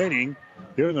second remaining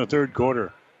here in the third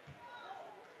quarter.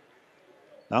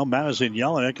 Now Madison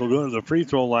Jelinek will go to the free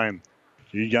throw line.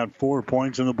 She's got 4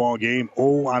 points in the ball game.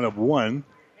 0 out of 1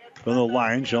 from the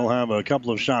line. She'll have a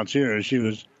couple of shots here as she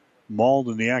was mauled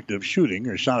in the act of shooting.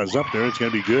 Her shot is up there. It's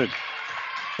going to be good.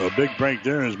 So a big break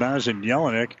there as Madison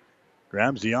Jelinek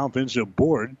grabs the offensive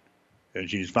board. And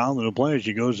she's fouled in the play as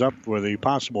she goes up for the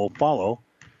possible follow.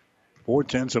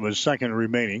 0.4 of a second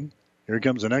remaining. Here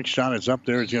comes the next shot. It's up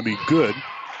there. It's going to be good.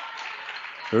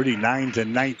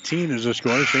 39-19 is the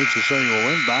score. St. Cecilia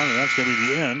will inbound, and that's going to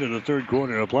be the end of the third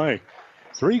quarter of play.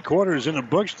 3 quarters in the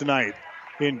books tonight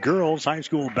in girls high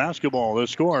school basketball. The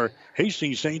score,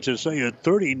 Hastings St. Cecilia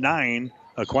 39,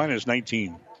 Aquinas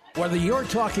 19. Whether you're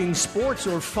talking sports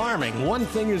or farming, one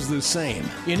thing is the same.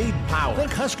 You need power.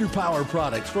 Think Husker Power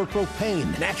products for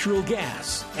propane, natural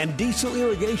gas, and diesel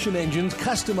irrigation engines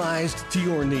customized to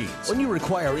your needs. When you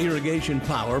require irrigation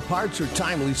power, parts, or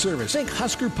timely service, think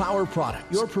Husker Power products,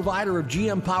 your provider of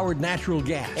GM-powered natural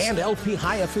gas and LP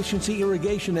high-efficiency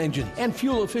irrigation engine and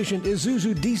fuel-efficient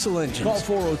Isuzu diesel engines. Call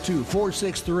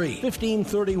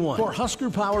 402-463-1531 for Husker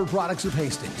Power products of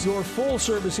Hastings, your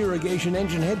full-service irrigation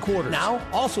engine headquarters. Now,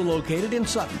 also located in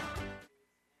Sutton.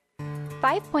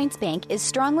 5 Points Bank is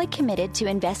strongly committed to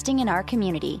investing in our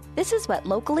community. This is what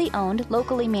locally owned,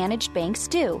 locally managed banks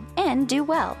do, and do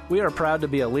well. We are proud to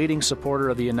be a leading supporter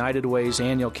of the United Way's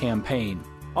annual campaign.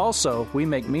 Also, we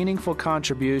make meaningful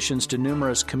contributions to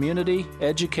numerous community,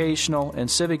 educational,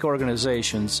 and civic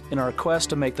organizations in our quest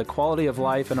to make the quality of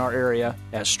life in our area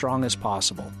as strong as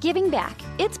possible. Giving back.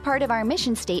 It's part of our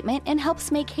mission statement and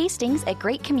helps make Hastings a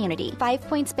great community. 5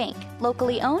 Points Bank.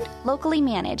 Locally owned, locally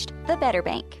managed. The better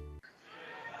bank.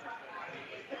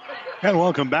 And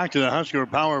welcome back to the Husker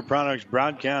Power Products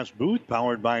broadcast booth,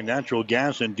 powered by natural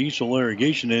gas and diesel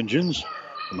irrigation engines.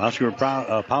 From Husker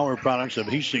Power Products of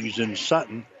Hastings and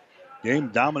Sutton.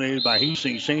 Game dominated by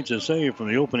Hastings St. Cecilia from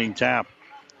the opening tap.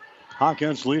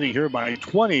 Hawkins leading here by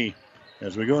 20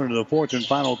 as we go into the fourth and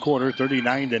final quarter.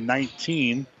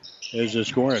 39-19 is the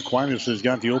score. Aquinas has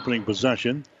got the opening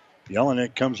possession.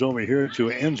 Jelinek comes over here to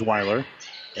Ensweiler.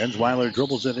 Ensweiler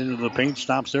dribbles it into the paint,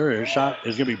 stops there. His shot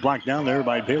is going to be blocked down there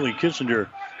by Bailey Kissinger.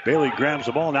 Bailey grabs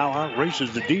the ball, now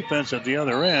outraces the defense at the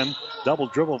other end. Double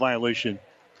dribble violation.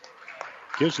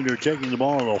 Kissinger taking the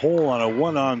ball in the hole on a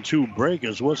 1-on-2 break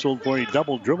is whistled for a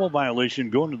double dribble violation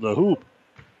going to the hoop.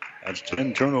 That's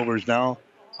 10 turnovers now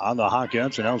on the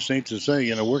Hawkettes. And now St.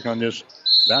 Cecilia going to work on this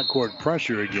backcourt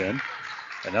pressure again.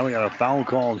 And now we got a foul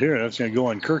called here. That's going to go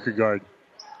on Kierkegaard.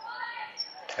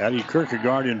 Addie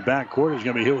Kierkegaard in backcourt is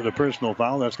going to be hit with a personal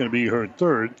foul. That's going to be her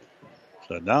third.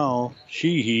 So now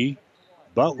Sheehy,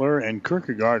 Butler, and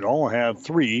Kierkegaard all have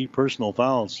 3 personal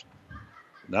fouls.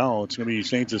 Now it's going to be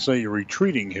St. Cecilia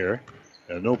retreating here.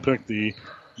 And they'll pick the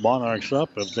Monarchs up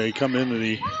if they come into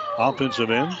the offensive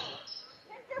end.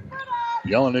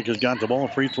 Jelinek has got the ball.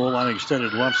 Free throw line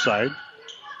extended left side.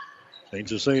 St.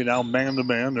 Cecilia now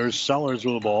man-to-man. There's Sellers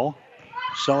with the ball.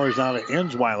 Sellers out of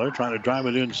Ensweiler trying to drive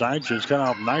it inside. She's cut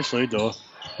off nicely to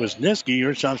Wisniewski.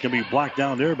 Her shot's going to be blocked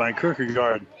down there by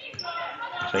Kierkegaard.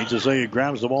 St. Cecilia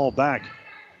grabs the ball back.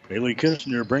 Bailey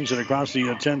Kissinger brings it across the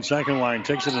 10-second line,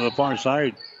 takes it to the far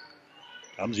side.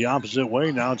 Comes the opposite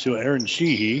way now to Aaron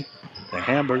Sheehy. The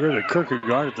hamburger to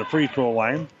Kierkegaard at the free throw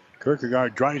line.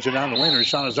 Kierkegaard drives it down the lane. Her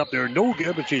shot is up there. No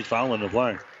good, but she's fouling the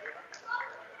play.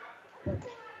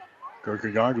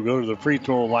 Kierkegaard will go to the free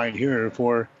throw line here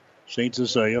for St.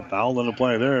 Cecilia. Foul in the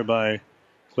play there by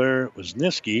Claire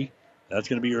Wisniewski. That's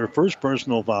going to be her first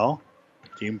personal foul.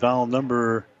 Team foul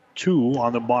number 2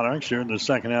 on the Monarchs here in the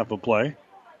second half of play.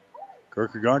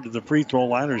 Kierkegaard to the free throw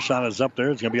line. Her shot is up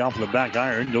there. It's going to be off the back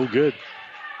iron. No good.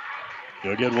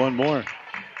 She'll get one more.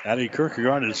 Addie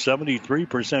Kierkegaard is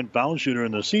 73% foul shooter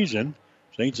in the season.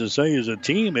 St. Cecilia is a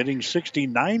team hitting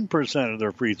 69% of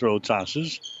their free throw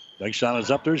tosses. Next shot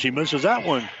is up there. She misses that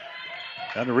one.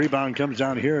 And the rebound comes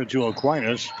down here to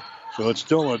Aquinas. So it's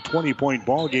still a 20-point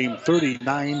ball game,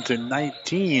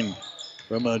 39-19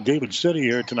 from David City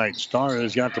here tonight. Starr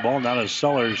has got the ball now to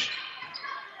Sellers.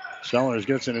 Sellers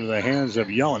gets it into the hands of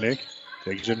Jelinek.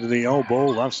 Takes it to the elbow,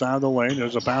 left side of the lane.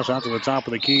 There's a pass out to the top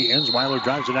of the key. Ensweiler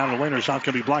drives it down the lane. Her shot's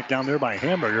going to be blocked down there by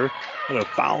Hamburger. And a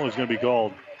foul is going to be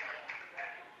called.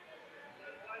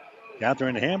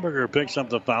 Catherine Hamburger picks up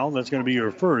the foul. That's going to be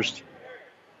her first.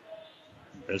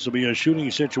 This will be a shooting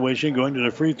situation. Going to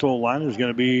the free throw line is going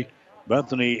to be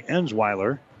Bethany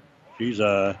Ensweiler. She's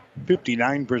a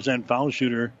 59% foul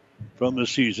shooter from the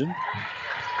season.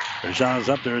 Her shot is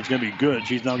up there. It's going to be good.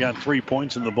 She's now got 3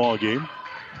 points in the ball game.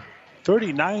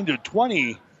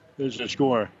 39-20 is the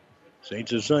score. St.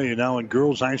 Cecilia now in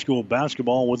girls high school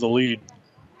basketball with the lead.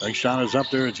 Next shot is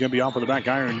up there. It's going to be off of the back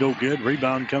iron. No good.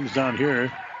 Rebound comes down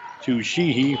here to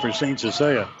Sheehy for St.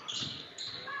 Cecilia.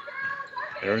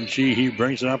 Aaron Sheehy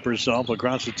brings it up herself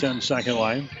across the 10-second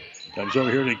line. Comes over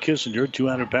here to Kissinger.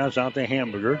 200 pass out to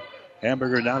Hamburger.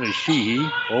 Hamburger down to Sheehy.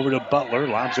 Over to Butler.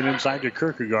 Lobs it inside to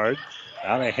Kierkegaard.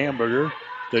 Out of Hamburger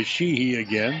to Sheehy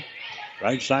again.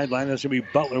 Right sideline, that's going to be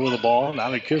Butler with the ball.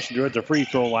 Now to Kissinger at the free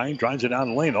throw line. Drives it down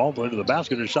the lane. All the way to the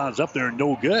basket. Her shot's up there.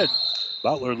 No good.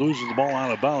 Butler loses the ball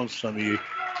out of bounds on the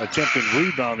attempted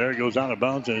rebound there. It goes out of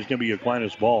bounds, and it's going to be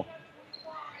Aquinas ball.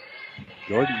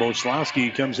 Jordan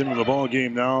Boslowski comes into the ball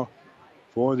game now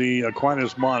for the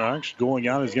Aquinas Monarchs. Going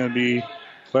out is going to be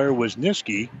Claire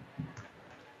Wisniewski.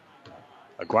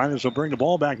 Aquinas will bring the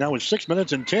ball back now with 6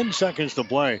 minutes and 10 seconds to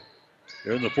play.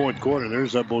 Here in the fourth quarter,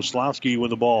 there's Boslowski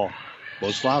with the ball.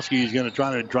 Boslowski is going to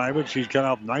try to drive it. She's cut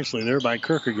off nicely there by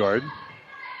Kierkegaard.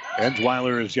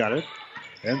 Ensweiler has got it.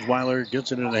 Ensweiler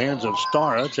gets it in the hands of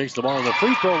Stara. Takes the ball to the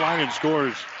free throw line and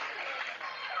scores.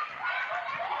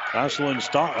 Jocelyn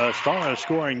Stara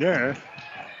scoring there.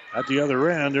 At the other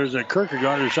end, there's a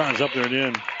Kierkegaard who shot is up there and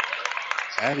in.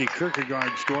 Addie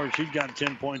Kierkegaard scores. She's got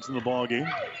 10 points in the ball game.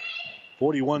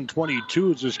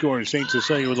 41-22 is the score. St.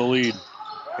 Cecilia with the lead.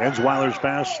 Ensweiler's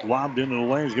pass lobbed into the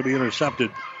lane is going to be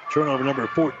intercepted. Turnover number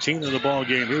 14 in the ball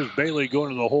game. Here's Bailey going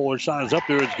to the hole. Her shot is up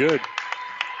there. It's good.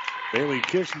 Bailey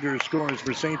Kissinger scores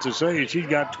for St. Cecilia. She's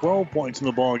got 12 points in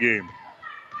the ball game.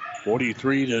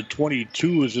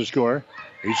 43-22 is the score.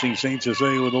 Facing St.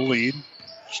 Cecilia with the lead.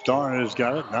 Starr has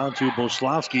got it. Now to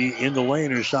Boslowski in the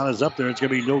lane. Her shot is up there. It's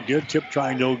going to be no good. Tip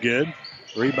try, no good.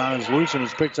 Rebound is loose and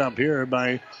it's picked up here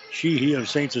by Sheehy of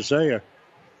St. Cecilia.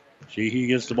 Sheehy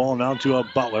gets the ball now to a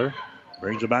Butler.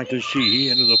 Brings it back to Sheehy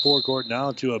into the forecourt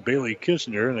now to a Bailey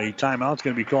Kissinger. And a timeout's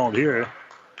going to be called here.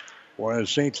 Whereas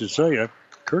St. Cecilia,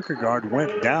 Kierkegaard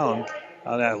went down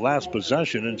on that last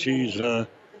possession, and she's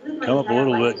come up a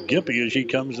little bit gimpy as she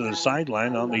comes to the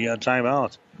sideline on the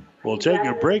timeout. We'll take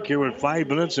a break here with 5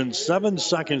 minutes and 7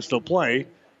 seconds to play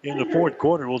in the fourth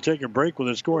quarter. We'll take a break with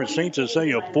a score of St.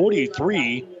 Cecilia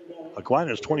 43,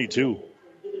 Aquinas 22.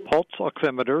 Pulse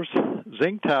oximeters,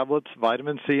 zinc tablets,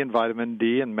 vitamin C and vitamin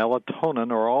D, and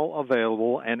melatonin are all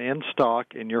available and in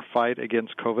stock in your fight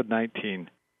against COVID-19.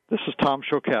 This is Tom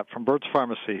Choquette from Burt's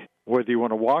Pharmacy. Whether you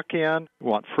want to walk in,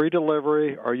 want free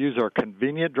delivery, or use our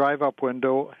convenient drive-up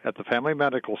window at the Family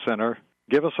Medical Center,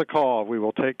 give us a call. We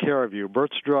will take care of you.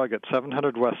 Burt's Drug at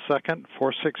 700 West 2nd,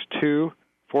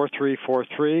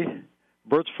 462-4343.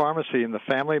 Burt's Pharmacy in the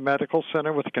Family Medical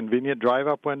Center with a convenient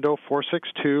drive-up window,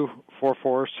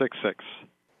 462-4466.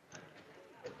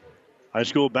 High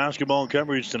school basketball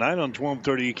coverage tonight on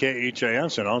 1230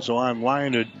 KHAS and also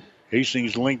online at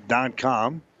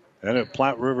HastingsLink.com and at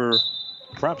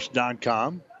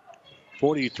PlatteRiverPreps.com.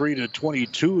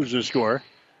 43-22 is the score.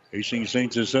 Hastings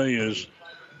St. Cecilia's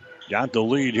got the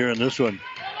lead here in this one.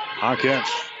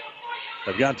 Hawkettes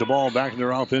have got the ball back in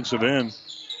their offensive end.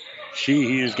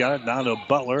 Sheehy has got it down to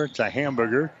Butler. It's a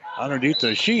Hamburger underneath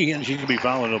to Sheehy, and she's going to be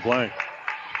fouling the play.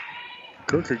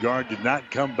 Kierkegaard did not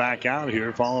come back out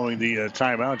here following the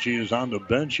timeout. She is on the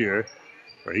bench here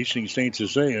for Hastings St.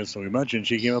 Cecilia. So we mentioned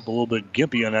she came up a little bit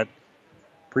gimpy on that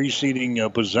preceding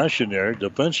possession there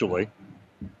defensively.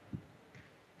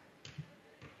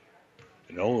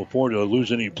 And don't afford to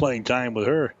lose any playing time with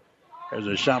her. There's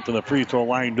a shot from the free throw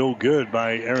line, no good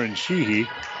by Erin Sheehy.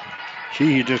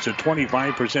 Sheehy just a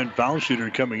 25% foul shooter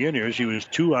coming in here. She was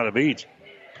 2 out of 8.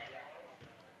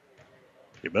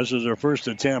 She misses her first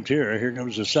attempt here. Here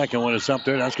comes the second one. It's up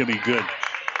there. That's going to be good.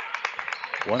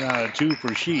 1 out of 2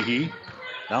 for Sheehy.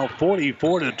 Now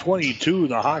 44-22.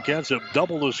 The Hawkettes have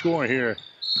doubled the score here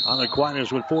on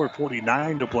Aquinas with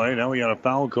 4:49 to play. Now we got a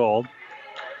foul called.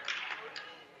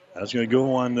 That's going to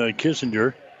go on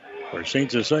Kissinger for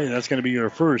St. Cecilia. That's going to be her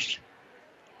first.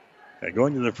 And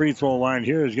going to the free throw line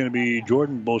here is going to be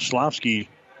Jordan Boslowski.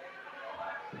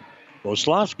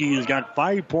 Boslowski has got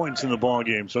 5 points in the ball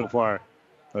game so far.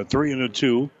 A 3 and a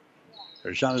 2.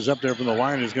 Her shot is up there from the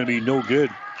line. It's going to be no good.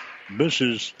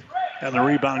 Misses. And the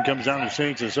rebound comes down to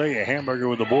St. Cecilia. Hamburger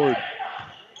with the board.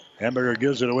 Hamburger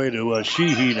gives it away to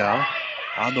Sheehy now.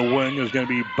 On the wing is going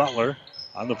to be Butler.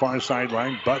 On the far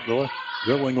sideline, Butler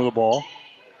dribbling with the ball.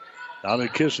 Now to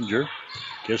Kissinger.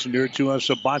 Kissinger to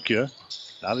Sabatka.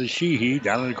 Now to Sheehy.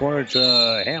 Down in the corner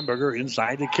to Hamburger.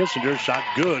 Inside to Kissinger. Shot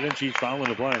good, and she's fouling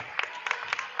the play.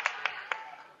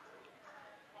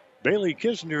 Bailey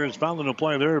Kissinger is fouling the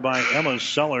play there by Emma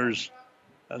Sellers.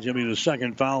 That's going to be the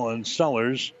second foul on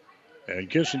Sellers. And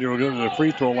Kissinger will go to the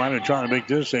free throw line and try to make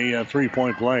this a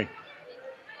 3-point play.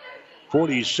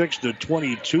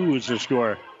 46-22 is the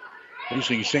score.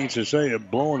 Hastings St. Cecilia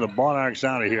blowing the Monarchs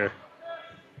out of here.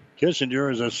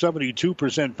 Kissinger is a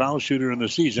 72% foul shooter in the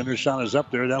season. Her shot is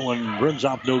up there. That one rims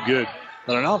off no good.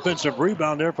 But an offensive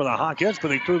rebound there for the Hawkettes, but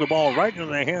they threw the ball right into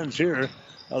the hands here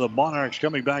of the Monarchs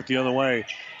coming back the other way.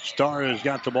 Stara has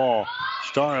got the ball.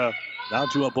 Stara now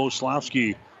to a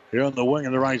Boslowski. Here on the wing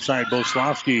on the right side.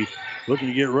 Boslowski looking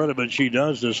to get rid of it. She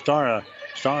does to Stara.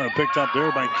 Stara picked up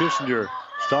there by Kissinger.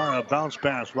 Stara bounce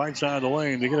pass right side of the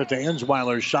lane. They get it to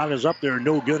Ensweiler. Shot is up there.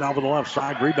 No good off of the left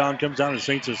side. Rebound comes down to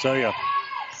St. Cecilia.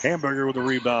 Hamburger with the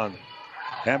rebound.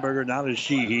 Hamburger now to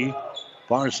Sheehy.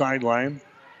 Far sideline.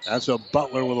 That's a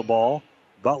Butler with the ball.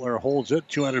 Butler holds it.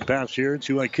 200 pass here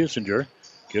to a Kissinger.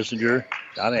 Kissinger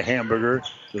Got a Hamburger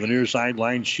to the near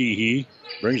sideline. Sheehy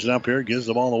brings it up here, gives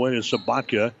the ball away to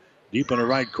Sabatka. Deep in the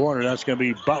right corner, that's going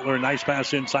to be Butler. Nice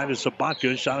pass inside to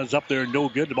Sabatka. Shot is up there, no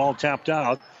good. The ball tapped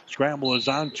out. Scramble is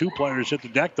on. Two players hit the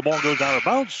deck. The ball goes out of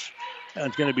bounds. And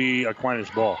it's going to be Aquinas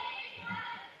ball.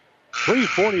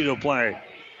 3:40 to play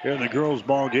here in the girls'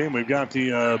 ball game. We've got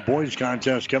the boys'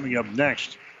 contest coming up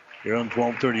next here on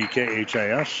 1230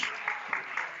 KHAS.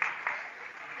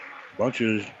 Bunch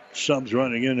of subs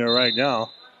running in there right now.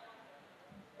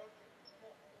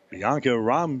 Bianca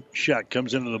Romshek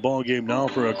comes into the ball game now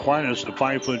for Aquinas, the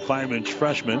 5'5"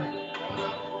 freshman.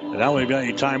 And now we've got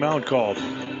a timeout called.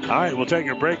 All right, we'll take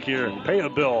a break here. Pay a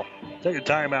bill. Take a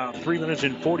timeout. 3 minutes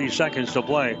and 40 seconds to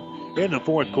play in the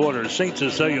fourth quarter. St.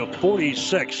 Cecilia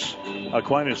 46,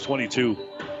 Aquinas 22.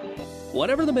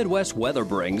 Whatever the Midwest weather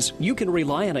brings, you can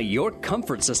rely on a York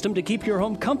comfort system to keep your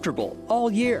home comfortable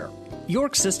all year.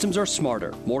 York systems are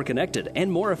smarter, more connected, and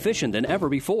more efficient than ever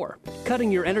before, cutting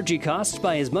your energy costs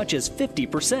by as much as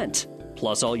 50%.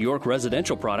 Plus, all York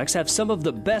residential products have some of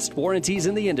the best warranties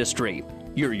in the industry.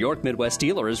 Your York Midwest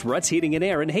dealer is Ruts Heating and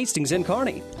Air in Hastings and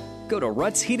Kearney. Go to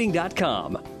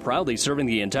rutsheating.com, proudly serving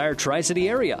the entire Tri-City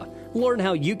area. Learn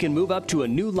how you can move up to a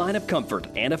new line of comfort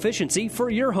and efficiency for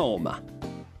your home.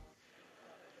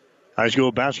 High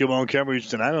school basketball coverage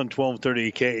tonight on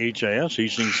 1230 KHAS.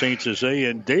 Hastings St. Cecilia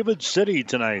and David City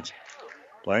tonight.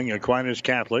 Playing Aquinas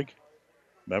Catholic,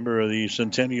 member of the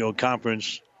Centennial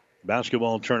Conference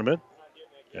basketball tournament.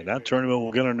 And that tournament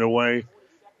will get underway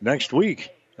next week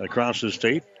across the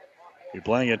state. We're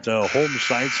playing at home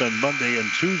sites on Monday and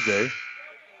Tuesday.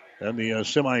 And the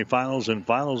semifinals and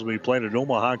finals will be played at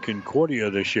Omaha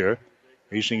Concordia this year.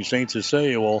 Hastings St.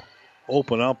 Cecilia will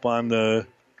open up on the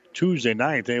Tuesday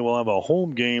night. They will have a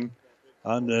home game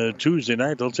on the Tuesday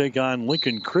night. They'll take on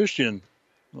Lincoln Christian.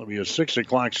 It'll be a 6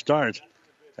 o'clock start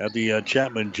at the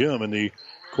Chapman Gym in the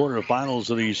quarterfinals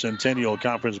of the Centennial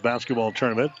Conference basketball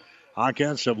tournament.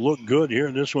 Hawkins have looked good here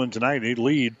in this one tonight. They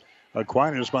lead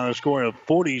Aquinas by a score of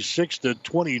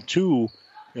 46-22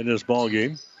 in this ball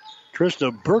game.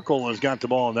 Trista Burkle has got the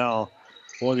ball now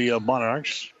for the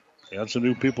Monarchs. They got some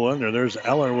new people in there. There's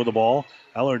Eller with the ball.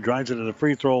 Eller drives it to the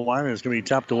free throw line, and it's going to be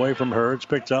tapped away from her. It's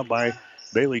picked up by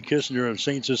Bailey Kissinger of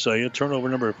St. Cecilia. Turnover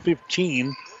number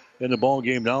 15 in the ball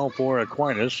game now for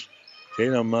Aquinas.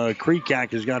 Tatum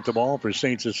Kreekak has got the ball for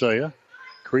St. Cecilia.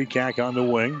 Kreekak on the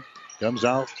wing. Comes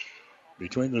out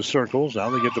between the circles. Now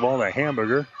they get the ball to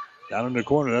Hamburger. Down in the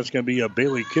corner, that's going to be a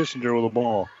Bailey Kissinger with the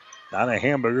ball. Now to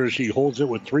Hamburger. She holds it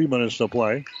with 3 minutes to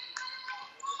play.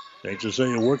 St.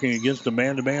 Cecilia working against the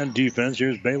man-to-man defense.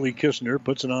 Here's Bailey Kissinger.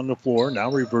 Puts it on the floor. Now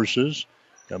reverses.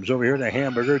 Comes over here to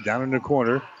Hamburger. Down in the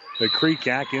corner. The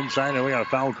Kreekak inside. And we got a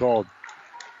foul called.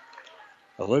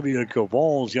 Olivia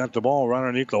Caval's got the ball right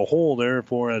underneath the hole there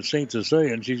for St.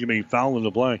 Cecilia. And she's going to be fouled in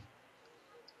the play.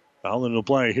 Foul in the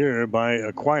play here by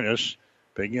Aquinas.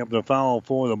 Picking up the foul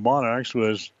for the Monarchs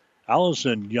was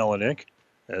Allison Jelinek.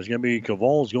 There's going to be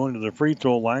Caval's going to the free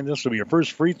throw line. This will be her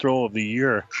first free throw of the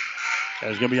year.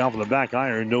 That's going to be off of the back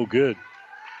iron. No good.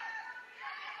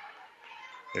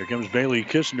 Here comes Bailey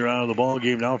Kissinger out of the ball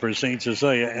game now for St.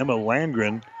 Cecilia. Emma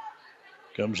Landgren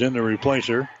comes in to replace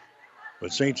her.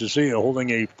 But St. Cecilia holding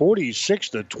a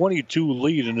 46-22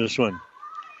 lead in this one.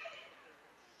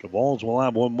 Cavalls will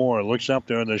have one more. Looks up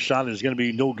there, and the shot is going to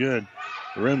be no good.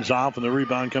 The rim's off, and the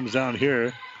rebound comes down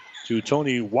here to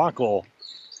Tony Wackel.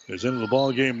 Is into the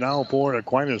ball game now for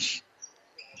Aquinas.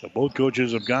 So both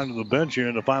coaches have gone to the bench here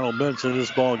in the final minutes of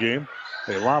this ball game.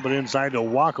 They lob it inside to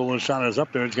Wackel. The shot is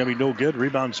up there. It's going to be no good.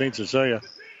 Rebound St. Cecilia.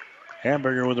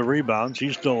 Hamburger with the rebound.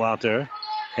 She's still out there.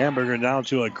 Hamburger now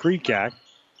to a Kreekak.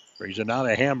 Brings it now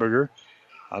to Hamburger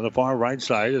on the far right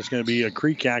side. It's going to be a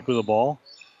Kreekak with the ball.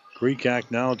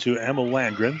 Kreekak now to Emma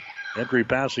Landgren. Entry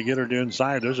pass to get her to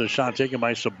inside. There's a shot taken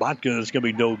by Sabatka. That's going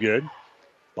to be no good.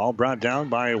 Ball brought down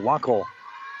by Wackel.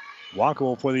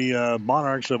 Wackel for the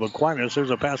Monarchs of Aquinas. There's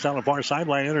a pass down the far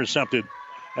sideline. Intercepted.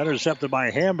 Intercepted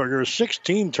by Hamburger.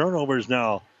 16 turnovers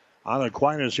now on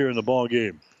Aquinas here in the ball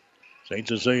game. St.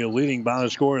 Cecilia leading by a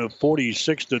score of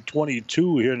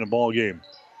 46-22 here in the ball game.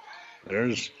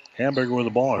 There's Hamburger with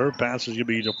the ball. Her pass is going to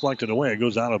be deflected away. It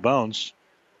goes out of bounds.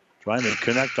 Trying to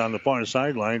connect on the far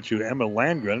sideline to Emma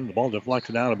Landgren. The ball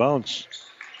deflected out of bounds.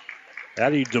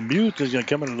 Addie Demuth is going to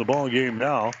come into the ball game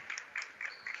now.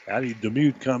 Addie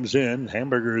Demuth comes in.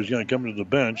 Hamburger is going to come to the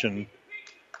bench, and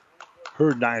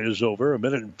her night is over. 1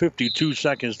 minute and 52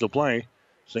 seconds to play.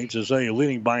 St. Cecilia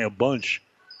leading by a bunch.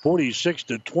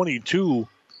 46-22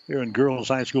 here in girls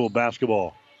high school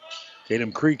basketball.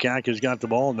 Tatum Kreekak has got the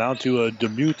ball now to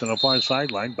Demuth on the far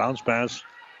sideline. Bounce pass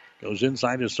goes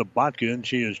inside to Sabatka, and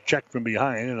she is checked from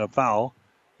behind, and a foul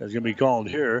is going to be called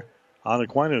here on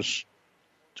Aquinas.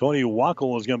 Tony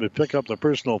Wackel is going to pick up the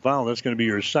personal foul. That's going to be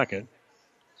your second.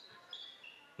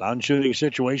 Non-shooting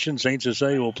situation. St.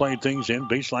 Cecilia will play things in.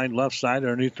 Baseline left side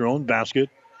underneath their own basket.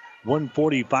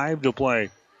 1:45 to play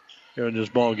here in this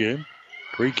ball game.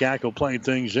 Kreekak will play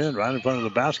things in right in front of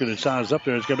the basket. It sounds up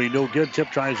there. It's going to be no good.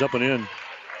 Tip tries up and in.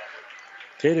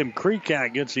 Tatum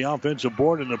Kreekak gets the offensive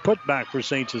board and the putback for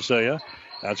St. Cecilia.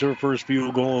 That's her first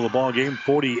field goal of the ball game,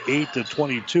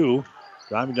 48-22.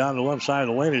 Driving down the left side of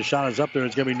the lane. His shot is up there.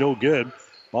 It's going to be no good.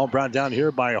 Ball brought down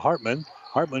here by Hartman.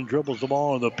 Hartman dribbles the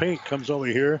ball in the paint. Comes over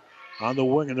here on the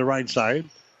wing on the right side.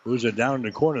 Moves it down in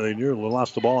the corner. They nearly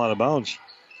lost the ball out of bounds.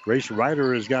 Grace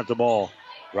Ryder has got the ball.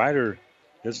 Ryder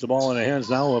gets the ball in the hands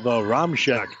now of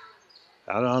Ramchek.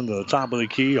 Out on the top of the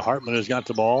key. Hartman has got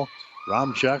the ball.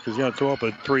 Ramchek is going to throw up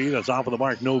a three. That's off of the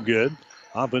mark. No good.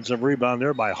 Offensive rebound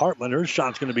there by Hartman. Her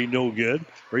shot's going to be no good.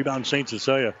 Rebound St.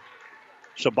 Cecilia.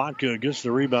 Sabatka gets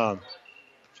the rebound.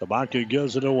 Sabatka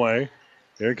gives it away.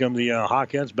 Here come the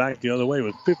Hawkettes back the other way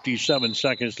with 57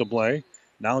 seconds to play.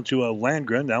 Now to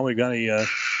Landgren. Now we've got a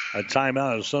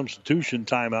timeout, a substitution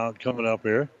timeout coming up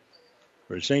here.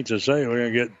 For St. Cecilia, we're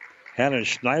going to get Hannah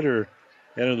Schneider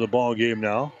into the ball game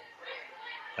now.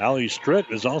 Allie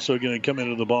Stritt is also going to come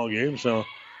into the ball game. So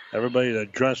everybody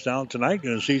that dressed out tonight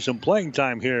going to see some playing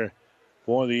time here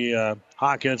for the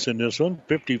Hawkettes in this one.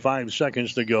 55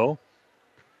 seconds to go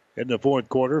in the fourth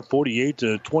quarter.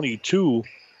 48-22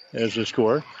 is the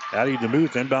score. Addie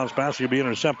DeMuth, inbounds pass will be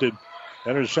intercepted.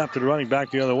 Intercepted running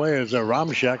back the other way is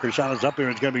Ramchek. Her shot is up there.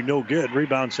 It's going to be no good.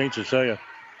 Rebound St. Cecilia.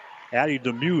 Addie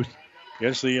DeMuth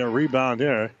gets the rebound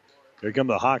there. Here come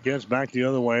the Hawkettes back the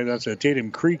other way. That's a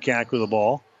Tatum Kreekak with the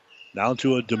ball. Down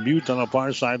to a DeMuth on the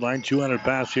far sideline. 200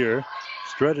 pass here.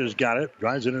 Stritt has got it.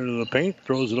 Drives it into the paint.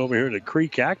 Throws it over here to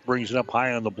Kreekak. Brings it up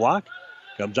high on the block.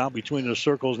 Comes out between the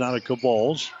circles now to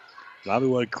Caballes. Now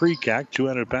to a Kreekak.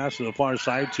 200 pass to the far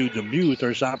side to DeMuth.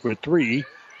 Her shot for three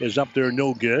is up there.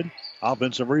 No good.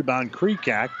 Offensive rebound.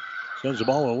 Kreekak sends the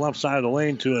ball to the left side of the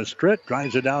lane to a Stritt.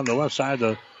 Drives it down the left side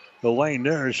of the lane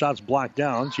there. Her shot's blocked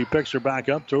down. She picks her back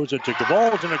up. Throws it to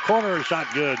Caballes in the corner. Her shot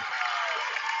good.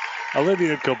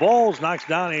 Olivia Caballes knocks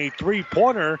down a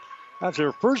three-pointer. That's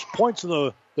her first points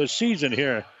of the season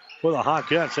here for the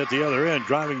Hawkettes at the other end.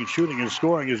 Driving and shooting and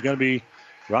scoring is going to be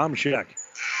Ramchek.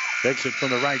 Takes it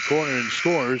from the right corner and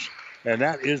scores. And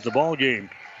that is the ball game.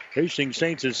 Hastings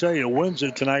St. Cecilia wins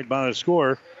it tonight by a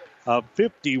score of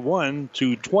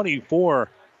 51-24.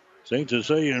 St.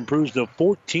 Cecilia improves to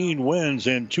 14 wins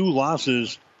and 2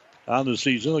 losses on the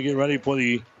season. They'll get ready for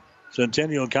the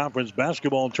Centennial Conference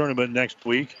basketball tournament next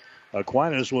week.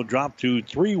 Aquinas will drop to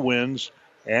 3 wins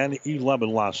and 11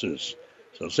 losses.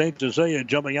 So St. Cecilia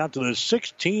jumping out to the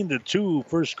 16-2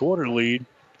 first quarter lead.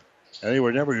 And they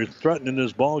were never threatened in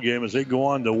this ball game as they go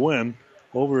on to win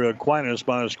over Aquinas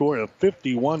by a score of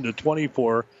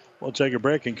 51-24. We'll take a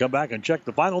break and come back and check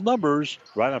the final numbers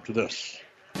right after this.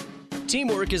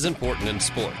 Teamwork is important in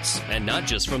sports, and not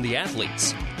just from the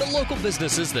athletes. The local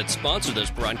businesses that sponsor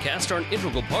this broadcast are an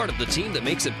integral part of the team that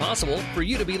makes it possible for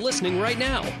you to be listening right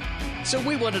now. So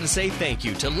we wanted to say thank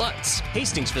you to Lutz,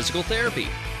 Hastings Physical Therapy,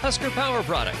 Husker Power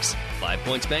Products, 5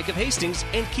 Points Bank of Hastings,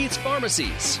 and Keith's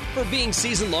Pharmacies for being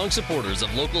season-long supporters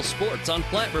of local sports on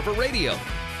Platte River Radio.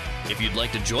 If you'd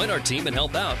like to join our team and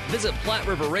help out, visit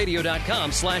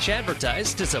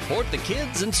PlatteRiverRadio.com/advertise to support the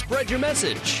kids and spread your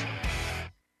message.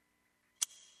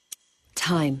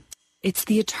 Time. It's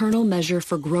the eternal measure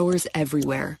for growers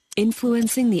everywhere,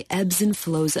 influencing the ebbs and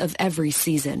flows of every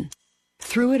season.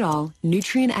 Through it all,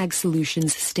 Nutrien Ag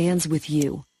Solutions stands with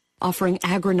you, offering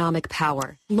agronomic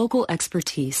power, local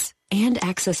expertise, and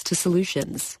access to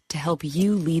solutions to help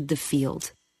you lead the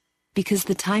field. Because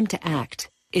the time to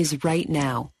act is right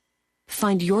now.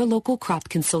 Find your local crop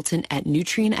consultant at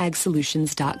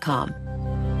nutrienagsolutions.com.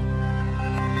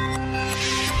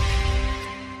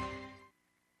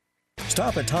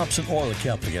 Stop at Thompson Oil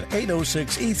Company at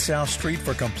 806 East South Street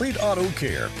for complete auto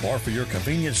care. Or for your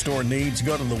convenience store needs,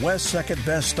 go to the West 2nd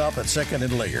Best Stop at 2nd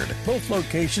and Laird. Both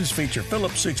locations feature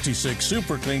Phillips 66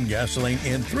 Super Clean gasoline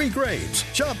in 3 grades.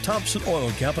 Shop Thompson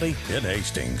Oil Company in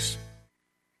Hastings.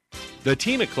 The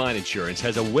team at Klein Insurance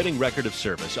has a winning record of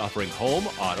service, offering home,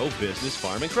 auto, business,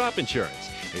 farm, and crop insurance.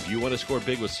 If you want to score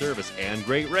big with service and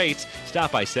great rates,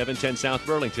 stop by 710 South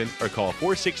Burlington or call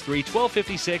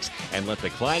 463-1256 and let the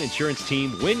Klein Insurance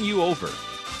team win you over.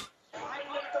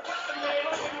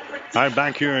 All right,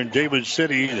 back here in David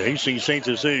City, the Hastings St.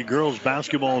 Cecilia girls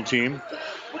basketball team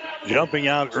jumping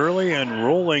out early and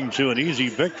rolling to an easy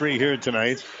victory here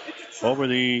tonight over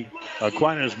the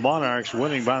Aquinas Monarchs,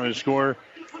 winning by the score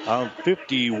of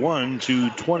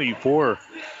 51-24.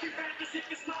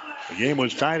 game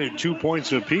was tied at 2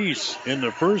 points apiece in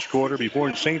the first quarter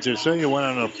before St. Cecilia went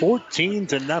on a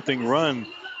 14-0 run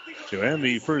to end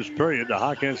the first period. The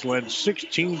Hawkins led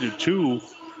 16-2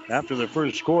 after the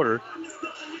first quarter.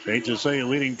 St. Cecilia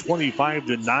leading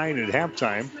 25-9 at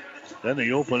halftime. Then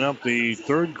they open up the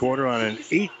third quarter on an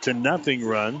 8-0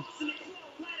 run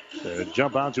to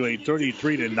jump out to a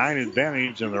 33-9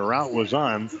 advantage, and the rout was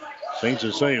on. St.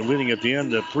 Cecilia leading at the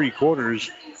end of three quarters,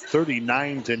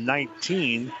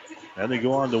 39-19, and they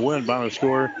go on to win by a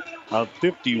score of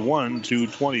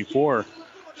 51-24.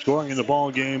 Scoring in the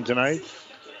ball game tonight,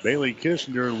 Bailey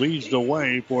Kissinger leads the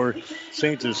way for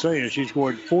St. Cecilia. She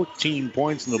scored 14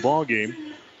 points in the ball game.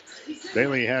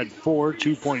 Bailey had 4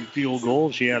 2-point field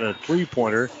goals. She had a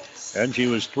three-pointer, and she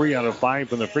was 3 out of 5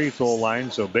 from the free throw line.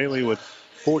 So Bailey with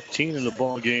 14 in the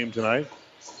ball game tonight.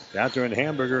 Catherine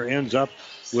Hamburger ends up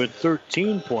with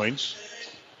 13 points.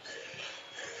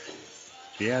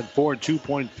 She had 4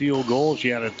 2-point field goals. She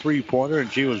had a three-pointer,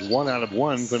 and she was 1 out of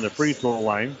 1 from the free throw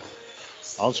line.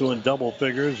 Also in double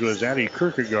figures was Addie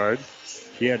Kierkegaard.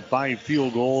 She had 5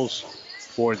 field goals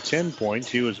for 10 points.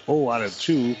 She was 0 out of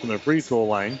 2 from the free throw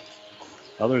line.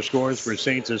 Other scores for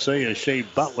St. Cecilia, Shea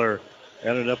Butler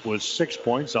ended up with 6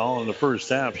 points all in the first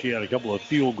half. She had a couple of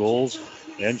field goals,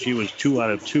 and she was 2 out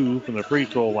of 2 from the free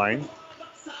throw line.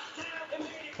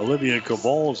 Olivia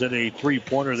Cabal's hit a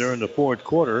three-pointer there in the fourth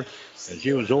quarter, and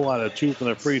she was 0 out of 2 from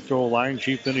the free throw line.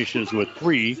 She finishes with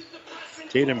 3.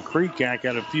 Tatum Kreekak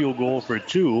had a field goal for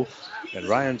 2, and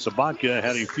Ryan Sabatka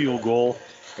had a field goal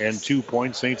and 2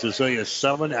 points. St. Cecilia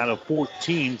 7 out of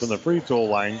 14 from the free throw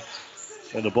line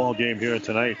in the ball game here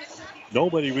tonight.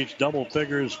 Nobody reached double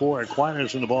figures for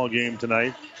Aquinas in the ball game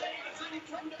tonight.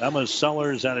 Emma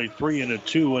Sellers had a 3 and a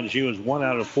 2, and she was 1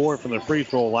 out of 4 from the free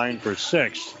throw line for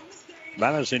 6.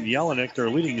 Madison Jelinek, their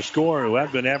leading scorer, who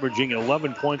had been averaging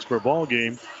 11 points per ball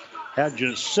game, had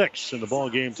just 6 in the ball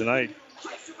game tonight.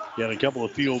 He had a couple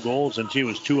of field goals, and she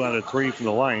was 2 out of 3 from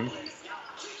the line.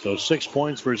 So 6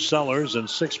 points for Sellers and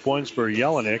 6 points for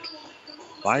Jelinek.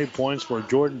 5 points for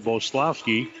Jordan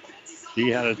Boslavsky. She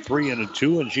had a 3 and a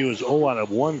 2, and she was 0 out of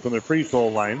 1 from the free throw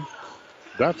line.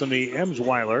 Bethany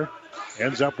Emsweiler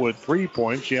ends up with 3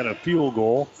 points. She had a field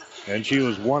goal, and she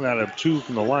was 1 out of 2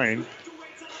 from the line.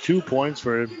 2 points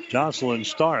for Jocelyn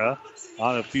Stara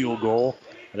on a field goal.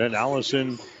 And then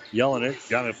Allison Jelinek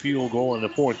got a field goal in the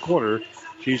fourth quarter.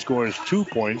 She scores 2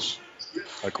 points.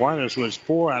 Aquinas was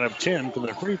 4 out of 10 from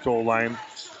the free throw line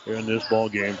here in this ball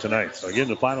game tonight. So again,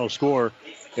 the final score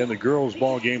in the girls'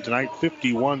 ball game tonight,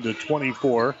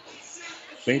 51-24.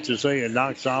 St. Cecilia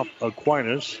knocks off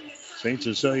Aquinas. St.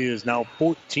 Cecilia is now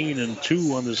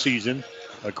 14-2 on the season.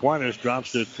 Aquinas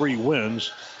drops to 3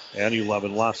 wins and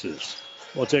 11 losses.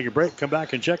 We'll take a break, come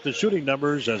back and check the shooting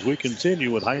numbers as we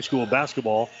continue with high school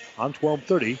basketball on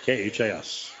 1230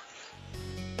 KHAS.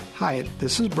 Hi,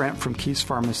 this is Brent from Keys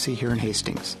Pharmacy here in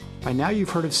Hastings. By now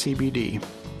you've heard of CBD.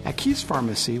 At Keys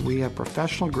Pharmacy, we have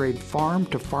professional-grade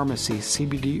farm-to-pharmacy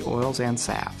CBD oils and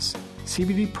salves.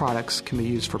 CBD products can be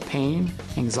used for pain,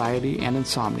 anxiety, and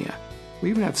insomnia. We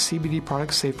even have CBD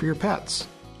products safe for your pets.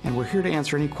 And we're here to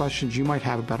answer any questions you might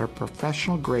have about our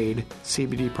professional-grade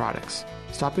CBD products.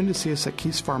 Stop in to see us at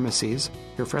Keys Pharmacies,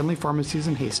 your friendly pharmacies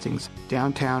in Hastings,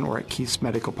 downtown, or at Keys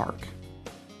Medical Park.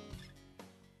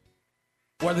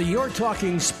 Whether you're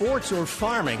talking sports or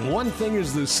farming, one thing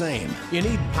is the same. You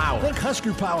need power. Think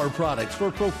Husker Power products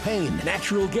for propane,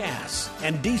 natural gas,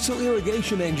 and diesel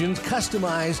irrigation engines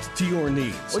customized to your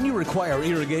needs. When you require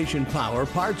irrigation power,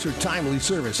 parts, or timely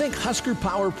service, think Husker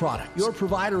Power products, your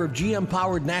provider of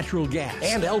GM-powered natural gas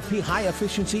and LP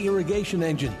high-efficiency irrigation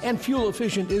engine and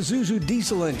fuel-efficient Isuzu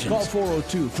diesel engines. Call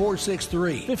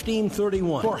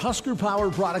 402-463-1531 for Husker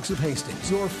Power products of Hastings,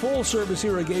 your full-service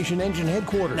irrigation engine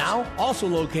headquarters. Now,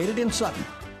 also located in Sutton.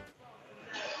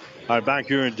 All right, back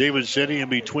here in David City in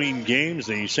between games,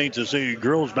 the St. Cecilia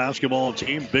girls basketball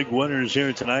team, big winners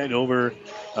here tonight over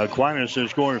Aquinas. They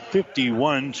scored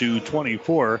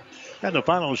 51-24. And the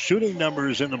final shooting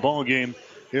numbers in the ball game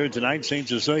here tonight, St.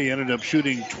 Cecilia ended up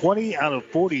shooting 20 out of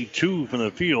 42 from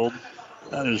the field.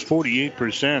 That is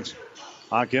 48%.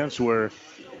 Hawkins were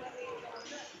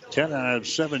 10 out of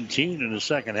 17 in the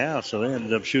second half, so they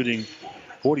ended up shooting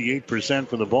 48%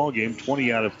 for the ball game,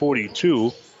 20 out of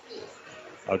 42.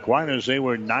 Aquinas, they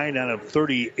were 9 out of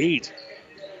 38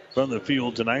 from the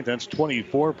field tonight. That's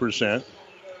 24%.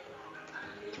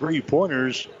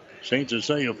 3-pointers, St.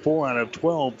 Cecilia 4 out of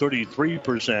 12,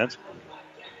 33%.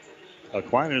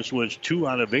 Aquinas was 2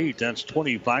 out of 8. That's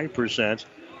 25%.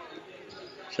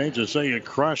 St. Cecilia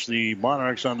crushed the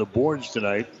Monarchs on the boards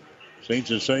tonight. St.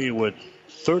 Cecilia with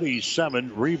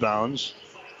 37 rebounds.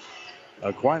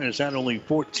 Aquinas had only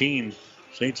 14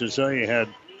 St. Cecilia had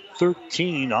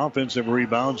 13 offensive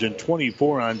rebounds and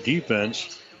 24 on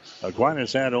defense.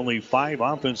 Aquinas had only 5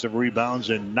 offensive rebounds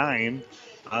and 9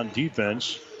 on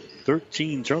defense.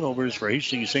 13 turnovers for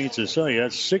Hastings St. Cecilia.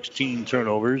 16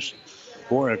 turnovers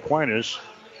for Aquinas.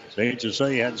 St.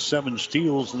 Cecilia had 7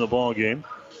 steals in the ball game.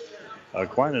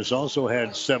 Aquinas also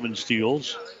had 7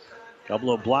 steals. A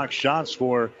couple of blocked shots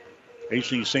for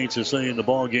Hastings St. Cecilia in the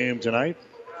ball game tonight.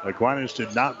 Aquinas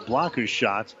did not block a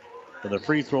shot. From the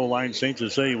free throw line, St.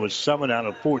 Cecilia was 7 out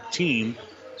of 14,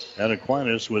 and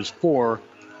Aquinas was 4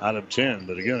 out of 10.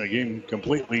 But again, a game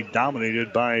completely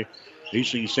dominated by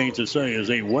Hastings St. Cecilia as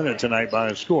they win it tonight by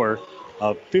a score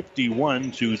of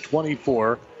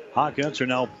 51-24. Hawkins are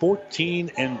now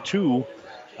 14-2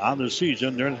 on the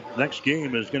season. Their next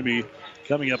game is going to be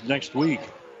coming up next week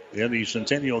in the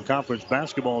Centennial Conference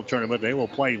basketball tournament. They will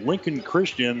play Lincoln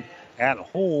Christian at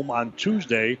home on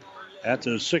Tuesday at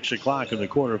 6 o'clock in the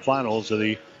quarterfinals of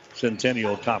the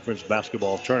Centennial Conference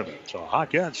basketball tournament. So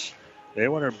Hawkins, they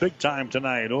win her big time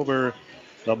tonight over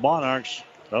the Monarchs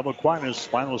of Aquinas.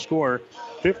 Final score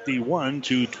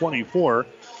 51-24.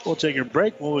 We'll take a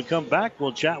break. When we come back,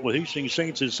 we'll chat with Hastings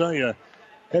St. Cecilia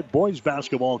head boys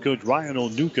basketball coach Ryan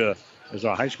Onuka as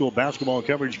our high school basketball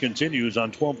coverage continues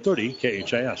on 1230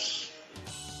 KHIS.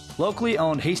 Locally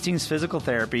owned Hastings Physical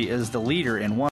Therapy is the leader in one